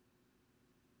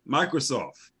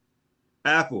 Microsoft,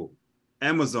 Apple,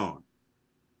 Amazon,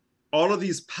 all of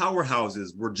these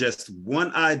powerhouses were just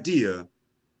one idea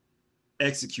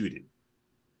executed.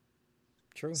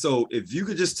 True. So if you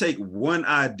could just take one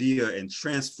idea and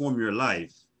transform your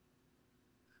life,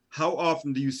 how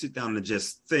often do you sit down and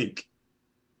just think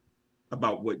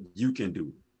about what you can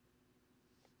do?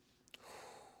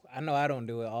 I know I don't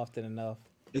do it often enough.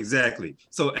 Exactly.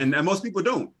 So, and most people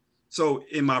don't. So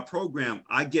in my program,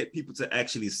 I get people to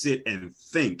actually sit and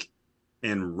think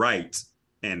and write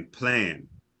and plan.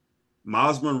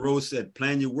 Miles Monroe said,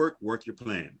 plan your work, work your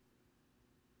plan.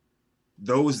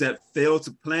 Those that fail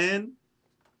to plan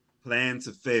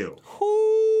to fail.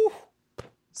 Ooh.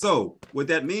 So what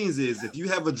that means is if you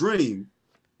have a dream,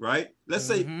 right? Let's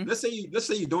say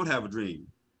you don't have a dream.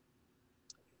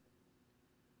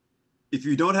 If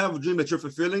you don't have a dream that you're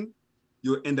fulfilling,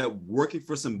 you'll end up working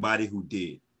for somebody who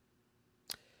did.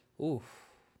 Ooh.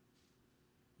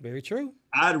 Very true.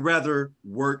 I'd rather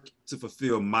work to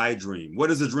fulfill my dream. What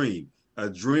is a dream? A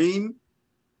dream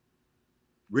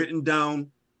written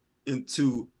down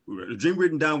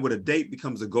with a date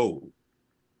becomes a goal.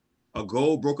 A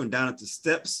goal broken down into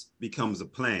steps becomes a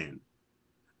plan.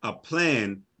 A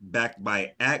plan backed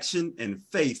by action and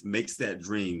faith makes that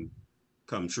dream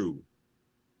come true.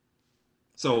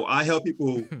 So I help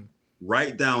people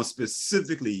write down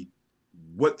specifically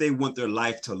what they want their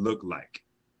life to look like,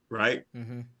 right?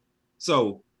 Mm-hmm.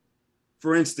 So,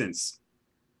 for instance,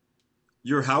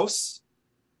 your house,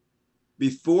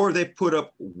 before they put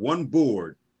up one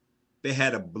board, they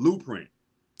had a blueprint.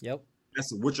 Yep.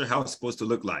 That's what your house is supposed to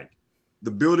look like.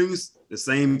 The buildings, the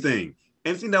same thing.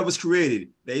 Anything that was created,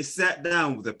 they sat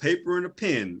down with a paper and a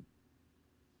pen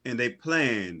and they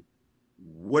planned,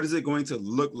 what is it going to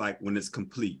look like when it's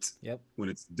complete? Yep. When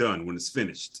it's done, when it's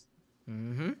finished.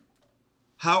 Mm-hmm.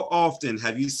 How often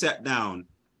have you sat down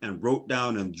and wrote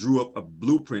down and drew up a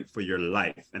blueprint for your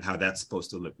life and how that's supposed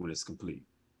to look when it's complete?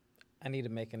 I need to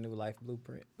make a new life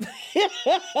blueprint.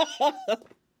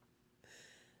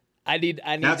 I need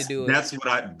to do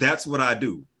it. That's what I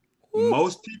do. Ooh.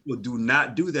 Most people do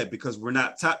not do that because we're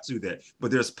not taught to do that,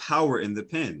 but there's power in the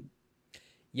pen.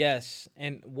 Yes,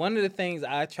 and one of the things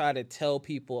I try to tell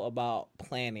people about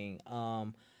planning,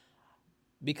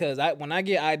 because when I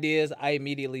get ideas, I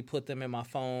immediately put them in my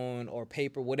phone or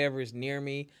paper, whatever is near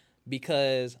me,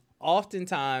 because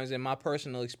oftentimes in my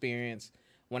personal experience,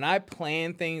 when I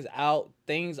plan things out,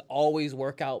 things always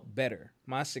work out better.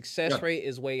 My success rate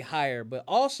is way higher. But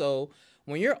also,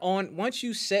 once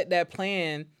you set that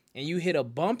plan and you hit a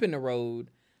bump in the road,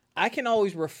 I can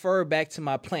always refer back to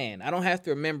my plan. I don't have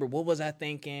to remember, what was I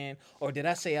thinking? Or did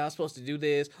I say I was supposed to do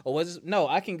this? Or no,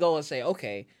 I can go and say,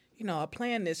 okay, I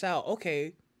planned this out.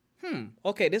 Okay,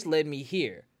 this led me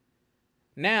here.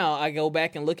 Now I go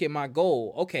back and look at my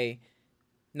goal. Okay,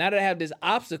 now that I have this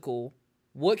obstacle,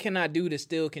 what can I do to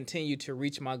still continue to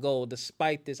reach my goal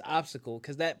despite this obstacle?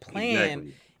 Because that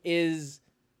plan is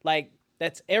like,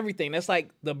 that's everything. That's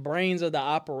like the brains of the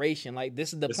operation. Like,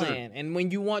 this is the plan. Sir. And when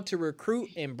you want to recruit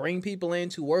and bring people in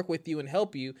to work with you and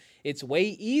help you, it's way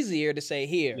easier to say,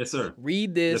 here,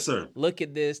 read this, look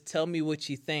at this, tell me what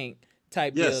you think,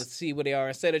 type deal, see what they are,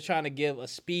 instead of trying to give a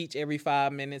speech every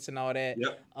 5 minutes and all that.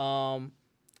 Yep.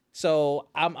 So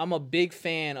I'm a big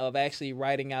fan of actually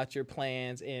writing out your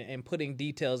plans and putting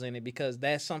details in it, because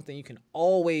that's something you can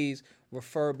always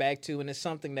refer back to, and it's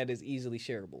something that is easily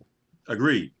shareable.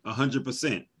 Agreed,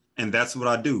 100%. And that's what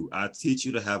I do. I teach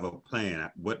you to have a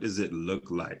plan. What does it look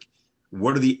like?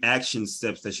 What are the action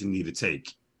steps that you need to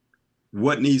take?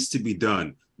 What needs to be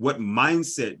done? What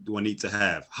mindset do I need to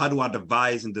have? How do I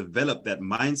devise and develop that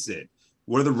mindset?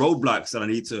 What are the roadblocks that I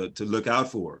need to look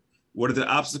out for? What are the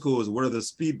obstacles? What are the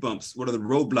speed bumps? What are the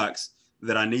roadblocks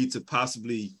that I need to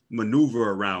possibly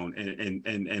maneuver around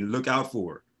and look out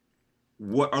for?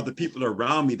 What are the people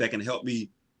around me that can help me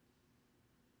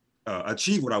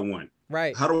achieve what I want?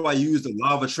 Right. How do I use the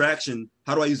law of attraction?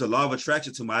 How do I use the law of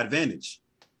attraction to my advantage?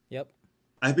 Yep.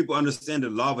 I have people understand the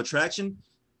law of attraction.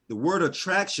 The word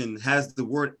attraction has the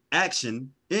word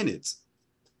action in it.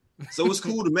 So it's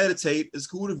cool to meditate. It's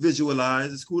cool to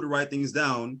visualize. It's cool to write things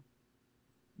down.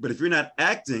 But if you're not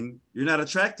acting, you're not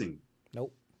attracting.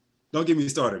 Nope. Don't get me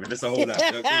started, man. That's a whole lot.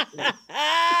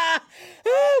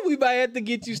 We might have to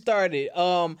get you started.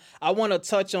 I want to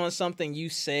touch on something you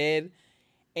said.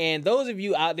 And those of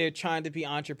you out there trying to be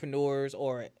entrepreneurs,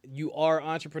 or you are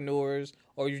entrepreneurs,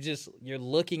 or you're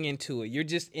looking into it, you're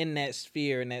just in that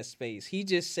sphere, in that space. He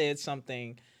just said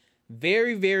something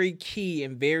very, very key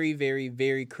and very, very,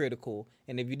 very critical.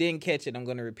 And if you didn't catch it, I'm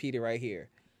going to repeat it right here.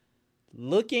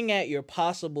 Looking at your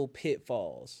possible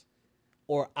pitfalls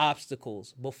or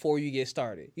obstacles before you get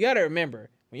started. You got to remember,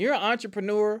 when you're an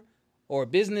entrepreneur or a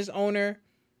business owner,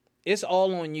 it's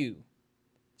all on you.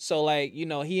 So like, you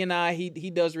know, he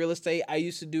does real estate. I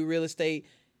used to do real estate.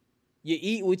 You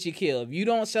eat what you kill. If you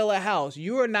don't sell a house,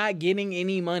 you are not getting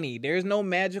any money. There's no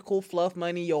magical fluff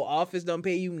money. Your office don't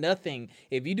pay you nothing.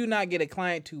 If you do not get a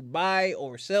client to buy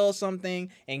or sell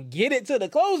something and get it to the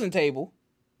closing table.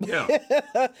 Yeah.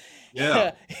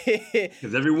 Yeah.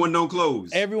 Because everyone don't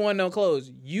close. Everyone don't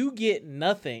close. You get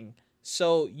nothing.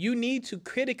 So you need to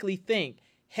critically think,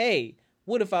 hey,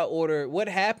 what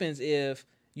happens if,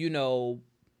 you know,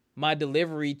 my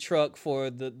delivery truck for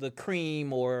the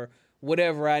cream or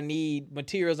whatever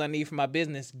materials I need for my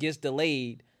business gets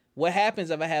delayed? What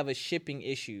happens if I have a shipping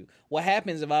issue? What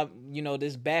happens if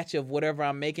this batch of whatever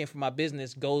I'm making for my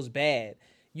business goes bad?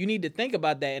 You need to think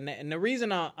about that. And the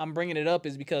reason I'm bringing it up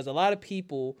is because a lot of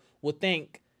people will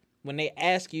think when you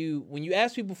ask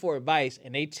people for advice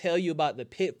and they tell you about the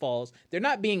pitfalls, they're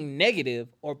not being negative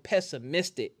or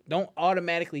pessimistic. Don't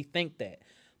automatically think that.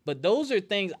 But those are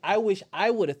things I wish I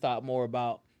would have thought more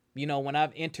about, you know, when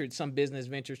I've entered some business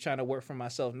ventures trying to work for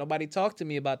myself. Nobody talked to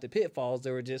me about the pitfalls. They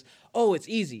were just, oh, it's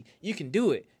easy. You can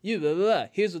do it. You blah, blah, blah.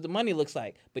 Here's what the money looks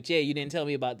like. But yeah, you didn't tell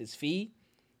me about this fee.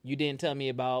 You didn't tell me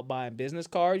about buying business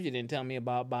cards. You didn't tell me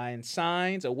about buying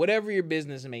signs or whatever your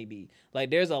business may be. Like,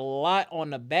 there's a lot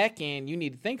on the back end you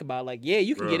need to think about. Like, yeah,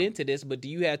 you can get into this, but do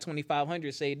you have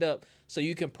 $2,500 saved up so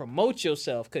you can promote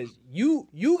yourself? Because you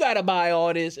got to buy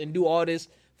all this and do all this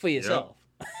for yourself.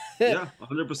 Yeah,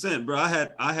 100%, bro.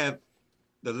 I have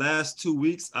the last 2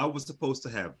 weeks, I was supposed to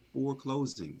have 4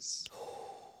 closings.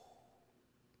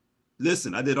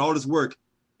 Listen, I did all this work.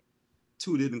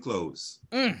 2 didn't close.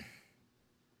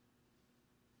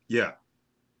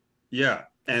 Yeah.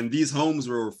 And these homes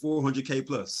were 400K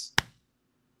plus.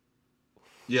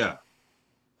 Yeah.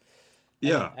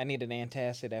 I need an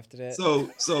antacid after that.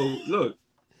 So look,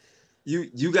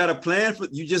 you got a plan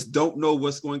you just don't know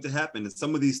what's going to happen. And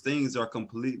some of these things are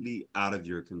completely out of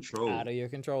your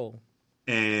control.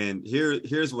 And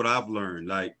here's what I've learned.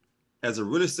 Like, as a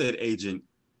real estate agent,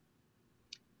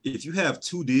 if you have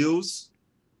 2 deals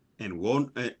and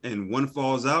one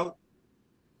falls out,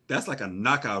 that's like a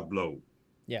knockout blow.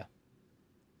 Yeah.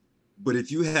 But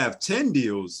if you have 10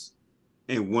 deals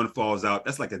and one falls out,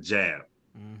 that's like a jab.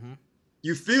 Mm-hmm.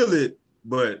 You feel it,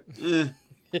 but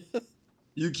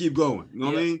you keep going. You know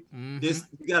what I mean?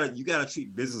 Mm-hmm. You gotta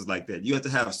treat business like that. You have to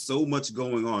have so much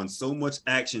going on, so much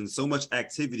action, so much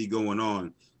activity going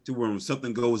on, to where when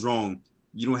something goes wrong,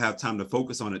 you don't have time to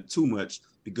focus on it too much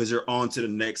because you're on to the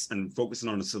next and focusing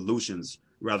on the solutions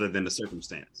rather than the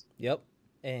circumstance. Yep.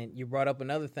 And you brought up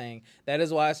another thing. That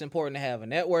is why it's important to have a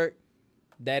network.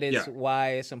 That is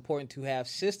why it's important to have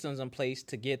systems in place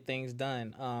to get things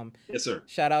done. Yes, sir.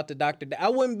 Shout out to Dr. Dash. I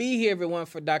wouldn't be here if it weren't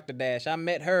for Dr. Dash. I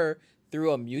met her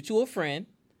through a mutual friend,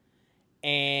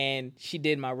 and she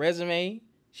did my resume.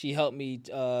 She helped me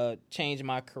change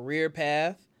my career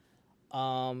path.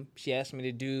 She asked me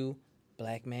to do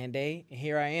Black Man Day, and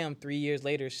here I am 3 years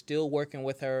later still working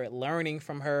with her, learning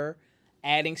from her,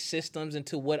 adding systems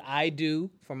into what I do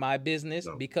for my business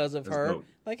because of her.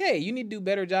 Like, hey, you need to do a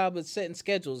better job of setting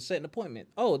schedules, setting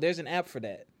appointments. Oh, there's an app for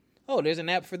that. Oh, there's an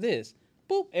app for this.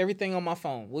 Boop, everything on my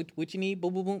phone. What you need?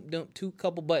 Boop, boop, boop, 2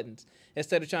 couple buttons.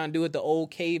 Instead of trying to do it the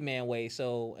old caveman way.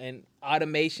 So, and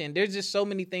automation, there's just so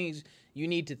many things you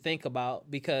need to think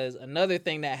about, because another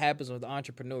thing that happens with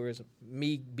entrepreneurs,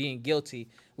 me being guilty,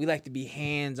 we like to be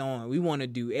hands-on. We want to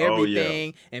do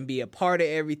everything and be a part of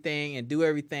everything and do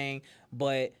everything,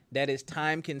 but that is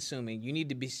time consuming. You need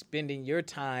to be spending your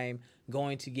time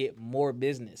going to get more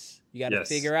business. You got to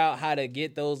figure out how to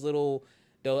get those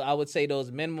I would say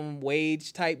those minimum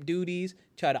wage type duties,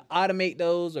 try to automate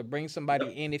those or bring somebody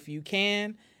in if you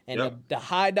can. And the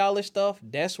high dollar stuff,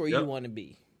 that's where you want to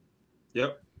be.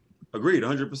 Yep. Agreed,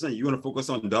 100%. You want to focus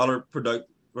on dollar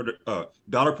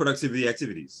productivity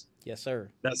activities. Yes, sir.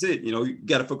 That's it. You know, you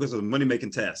got to focus on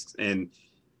money-making tasks. And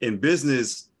in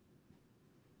business,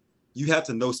 you have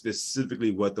to know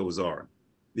specifically what those are,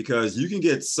 because you can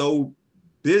get so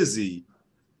busy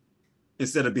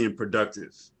instead of being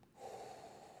productive.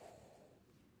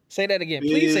 Say that again.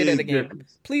 Please say that again.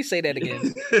 Please say that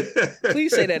again.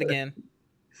 Please say that again.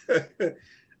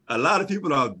 A lot of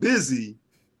people are busy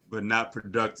but not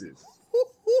productive.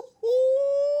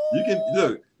 You can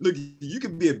look, you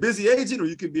can be a busy agent or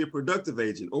you can be a productive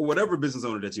agent, or whatever business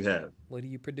owner that you have. What do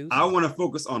you produce? I want to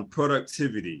focus on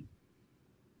productivity.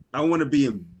 I want to be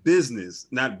in business,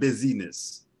 not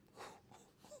busyness.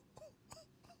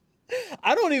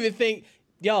 I don't even think,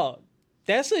 y'all,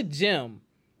 that's a gem.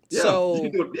 Yeah,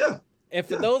 so, and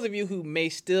for those of you who may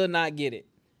still not get it,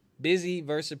 busy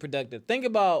versus productive, think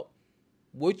about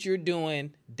what you're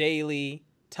doing daily,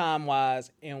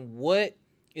 time-wise, and what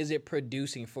is it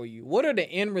producing for you? What are the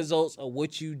end results of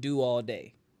what you do all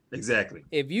day? Exactly.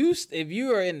 If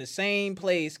you are in the same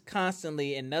place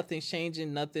constantly and nothing's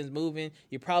changing, nothing's moving,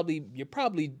 you're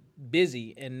probably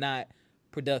busy and not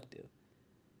productive.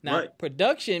 Now,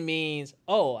 production means,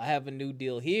 oh, I have a new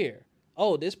deal here.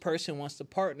 Oh, this person wants to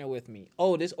partner with me.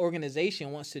 Oh, this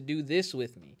organization wants to do this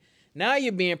with me. Now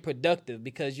you're being productive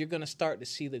because you're going to start to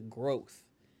see the growth.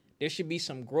 There should be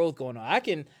some growth going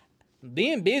on.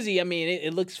 Being busy, I mean,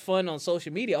 it looks fun on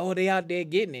social media. Oh, they out there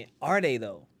getting it. Are they,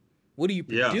 though? What are you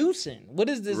producing? What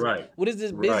is this? What is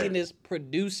this busyness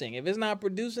producing? If it's not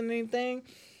producing anything,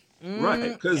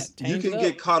 because you can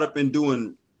get caught up in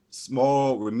doing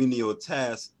small remedial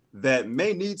tasks that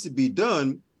may need to be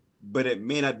done, but it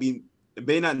may not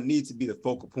need to be the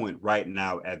focal point right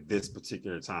now at this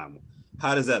particular time.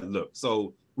 How does that look?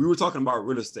 So we were talking about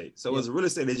real estate. So as a real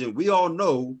estate agent, we all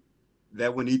know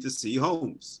that we need to see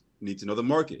homes. We need to know the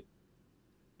market.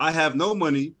 I have no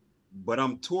money, but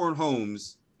I'm touring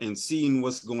homes and seeing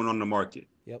what's going on in the market.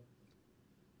 Yep.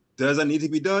 Does that need to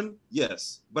be done?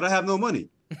 Yes, but I have no money.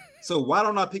 So why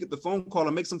don't I pick up the phone call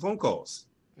and make some phone calls?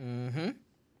 Mm-hmm.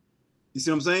 You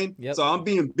see what I'm saying? Yep. So I'm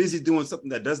being busy doing something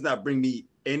that does not bring me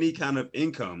any kind of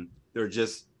income. They're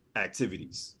just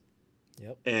activities.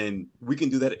 Yep. And we can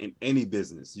do that in any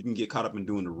business. You can get caught up in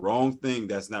doing the wrong thing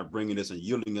that's not bringing us and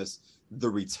yielding us the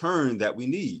return that we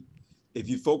need. If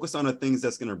you focus on the things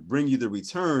that's going to bring you the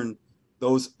return,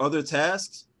 those other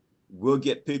tasks will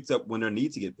get picked up when they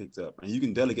need to get picked up. And you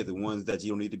can delegate the ones that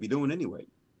you don't need to be doing anyway.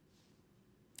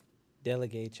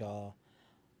 Delegate, y'all.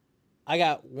 I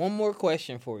got one more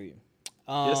question for you.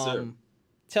 Yes, sir.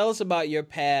 Tell us about your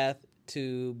path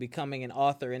to becoming an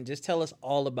author, and just tell us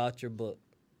all about your book.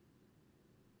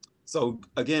 So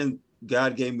again,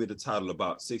 God gave me the title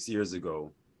about 6 years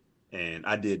ago, and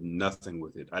I did nothing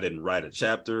with it. I didn't write a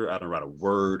chapter. I didn't write a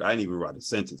word. I didn't even write a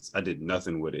sentence. I did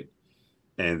nothing with it.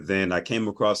 And then I came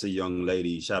across a young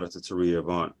lady, shout out to Taria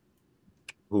Avant,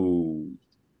 who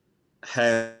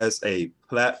has a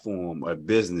platform, a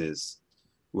business,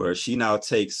 where she now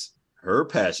takes her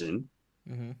passion,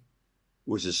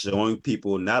 which is showing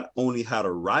people not only how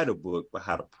to write a book, but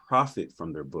how to profit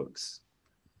from their books.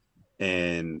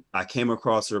 And I came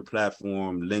across her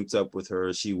platform, linked up with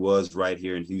her. She was right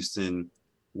here in Houston,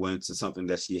 went to something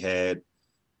that she had.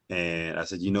 And I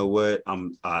said, you know what?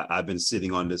 I've been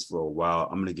sitting on this for a while.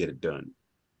 I'm going to get it done.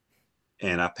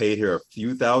 And I paid her a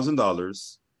few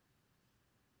 $1,000s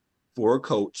for a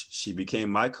coach. She became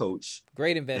my coach.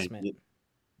 Great investment.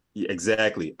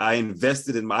 Exactly. I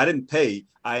invested I didn't pay.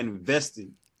 I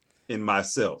invested in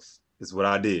myself is what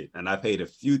I did. And I paid a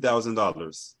few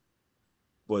 $1,000s.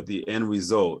 But the end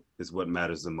result is what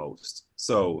matters the most.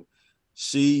 So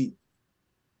she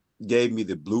gave me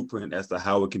the blueprint as to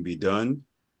how it can be done.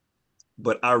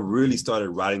 But I really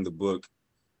started writing the book.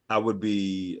 I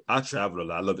travel a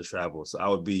lot. I love to travel. So I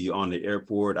would be on the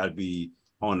airport. I'd be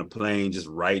on a plane just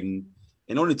writing.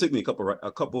 It only took me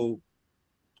a couple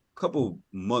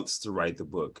months to write the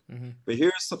book. But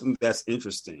here's something that's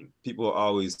interesting. People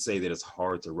always say that it's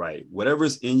hard to write.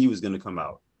 Whatever's in you is going to come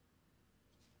out.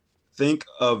 Think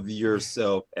of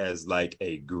yourself as like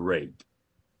a grape.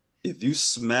 If you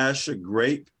smash a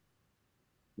grape,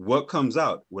 what comes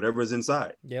out? Whatever's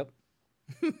inside. Yep.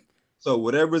 So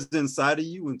whatever's inside of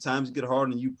you, when times get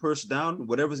hard and you push down,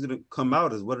 whatever's going to come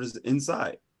out is what is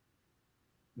inside.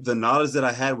 The knowledge that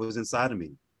I had was inside of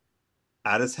me.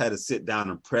 I just had to sit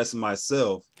down and press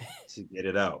myself to get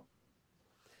it out.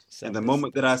 And the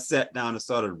moment that I sat down and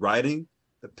started writing,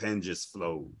 the pen just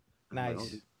flowed.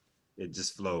 Nice. It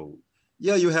just flowed.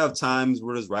 Yeah, you have times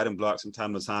where there's writing blocks from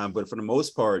time to time, but for the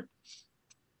most part,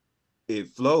 it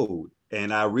flowed.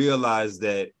 And I realized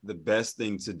that the best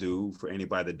thing to do for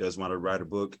anybody that does want to write a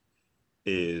book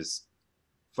is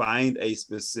find a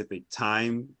specific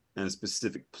time and a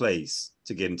specific place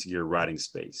to get into your writing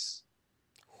space.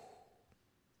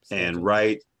 And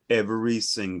write every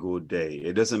single day.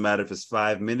 It doesn't matter if it's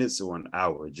 5 minutes or an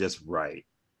hour, just write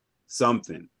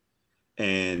something.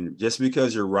 And just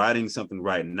because you're writing something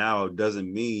right now doesn't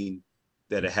mean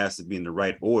that it has to be in the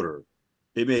right order.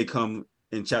 It may come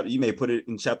in chapter, you may put it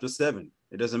in chapter 7.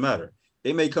 It doesn't matter.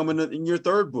 It may come in your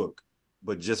third book,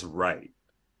 but just write.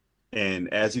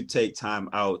 And as you take time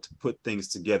out to put things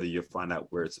together, you'll find out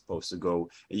where it's supposed to go,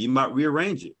 and you might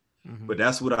rearrange it. Mm-hmm. But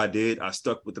that's what I did. I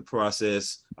stuck with the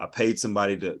process. I paid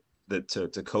somebody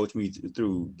to coach me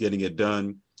through getting it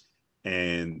done.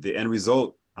 And the end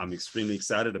result, I'm extremely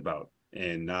excited about.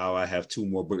 And now I have 2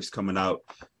 more books coming out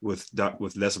with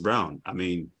Les Brown. I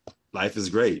mean, life is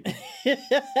great.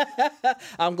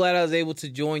 I'm glad I was able to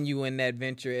join you in that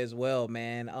venture as well,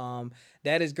 man.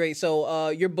 That is great. So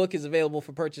your book is available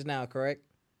for purchase now, correct?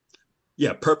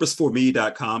 Yeah,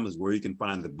 purposeforme.com is where you can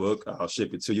find the book. I'll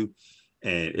ship it to you.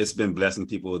 And it's been blessing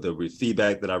people. The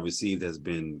feedback that I've received has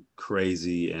been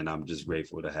crazy, and I'm just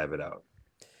grateful to have it out.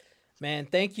 Man,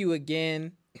 thank you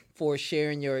again for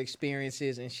sharing your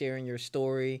experiences and sharing your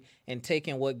story and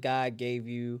taking what God gave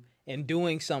you and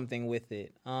doing something with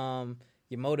it. You're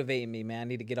motivating me, man. I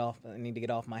need to get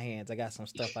off my hands. I got some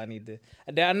stuff I need to.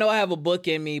 I know I have a book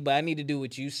in me, but I need to do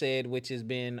what you said, which has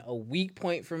been a weak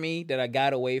point for me that I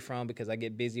got away from because I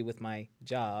get busy with my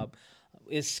job.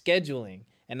 Is scheduling.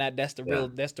 And that's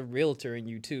the realtor in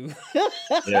you too.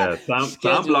 Yeah,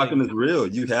 time blocking is real.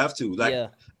 You have to.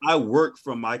 I work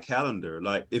from my calendar.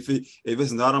 Like if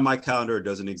it's not on my calendar, it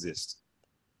doesn't exist.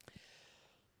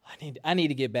 I need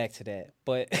to get back to that.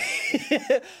 But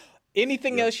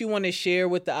anything else you want to share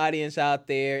with the audience out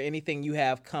there? Anything you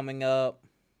have coming up?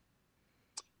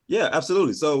 Yeah,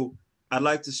 absolutely. So I'd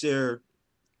like to share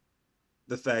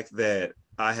the fact that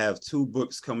I have 2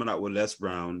 books coming out with Les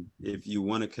Brown. If you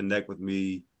want to connect with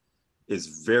me, it's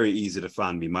very easy to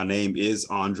find me. My name is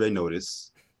Andre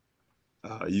Notice.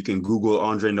 You can Google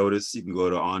Andre Notice. You can go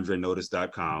to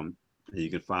andrenotice.com. And you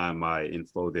can find my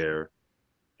info there.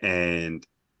 And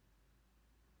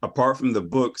apart from the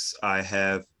books, I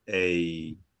have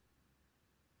a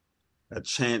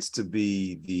chance to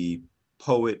be the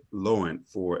poet laureate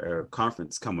for a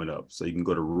conference coming up. So you can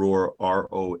go to ROAR,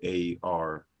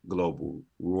 ROAR Global,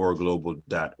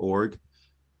 roarglobal.org.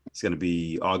 It's going to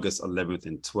be August 11th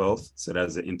and 12th. So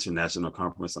that's an international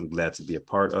conference I'm glad to be a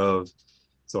part of.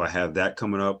 So I have that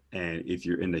coming up. And if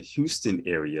you're in the Houston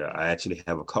area, I actually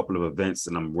have a couple of events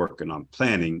that I'm working on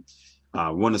planning.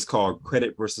 One is called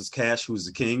Credit versus Cash, Who's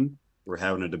the King? We're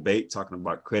having a debate talking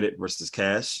about credit versus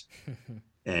cash.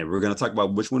 And we're going to talk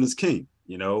about which one is king,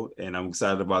 and I'm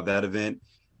excited about that event.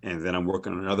 And then I'm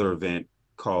working on another event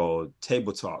called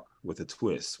Table Talk with a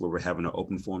Twist, where we're having an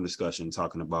open forum discussion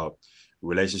talking about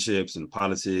relationships and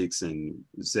politics and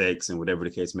sex and whatever the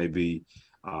case may be.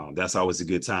 That's always a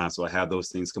good time. So I have those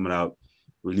things coming out,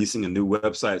 releasing a new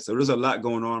website. So there's a lot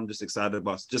going on. I'm just excited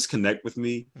about. Just connect with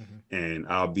me, and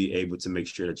I'll be able to make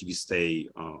sure that you stay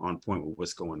on point with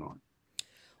what's going on.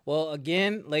 Well,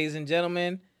 again, ladies and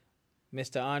gentlemen,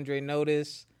 Mr. Andre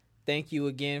Notice, thank you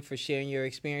again for sharing your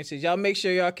experiences. Y'all make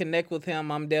sure y'all connect with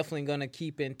him. I'm definitely going to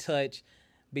keep in touch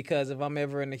because if I'm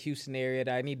ever in the Houston area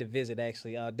that I need to visit,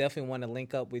 actually, I'll definitely want to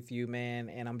link up with you, man.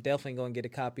 And I'm definitely going to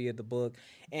get a copy of the book.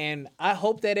 And I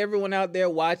hope that everyone out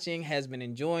there watching has been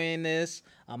enjoying this.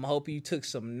 I hope you took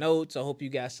some notes. I hope you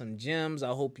got some gems. I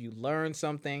hope you learned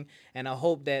something. And I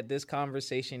hope that this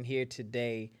conversation here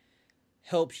today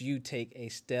helps you take a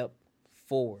step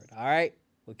forward. All right?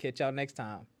 We'll catch y'all next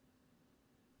time.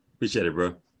 Appreciate it,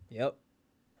 bro. Yep.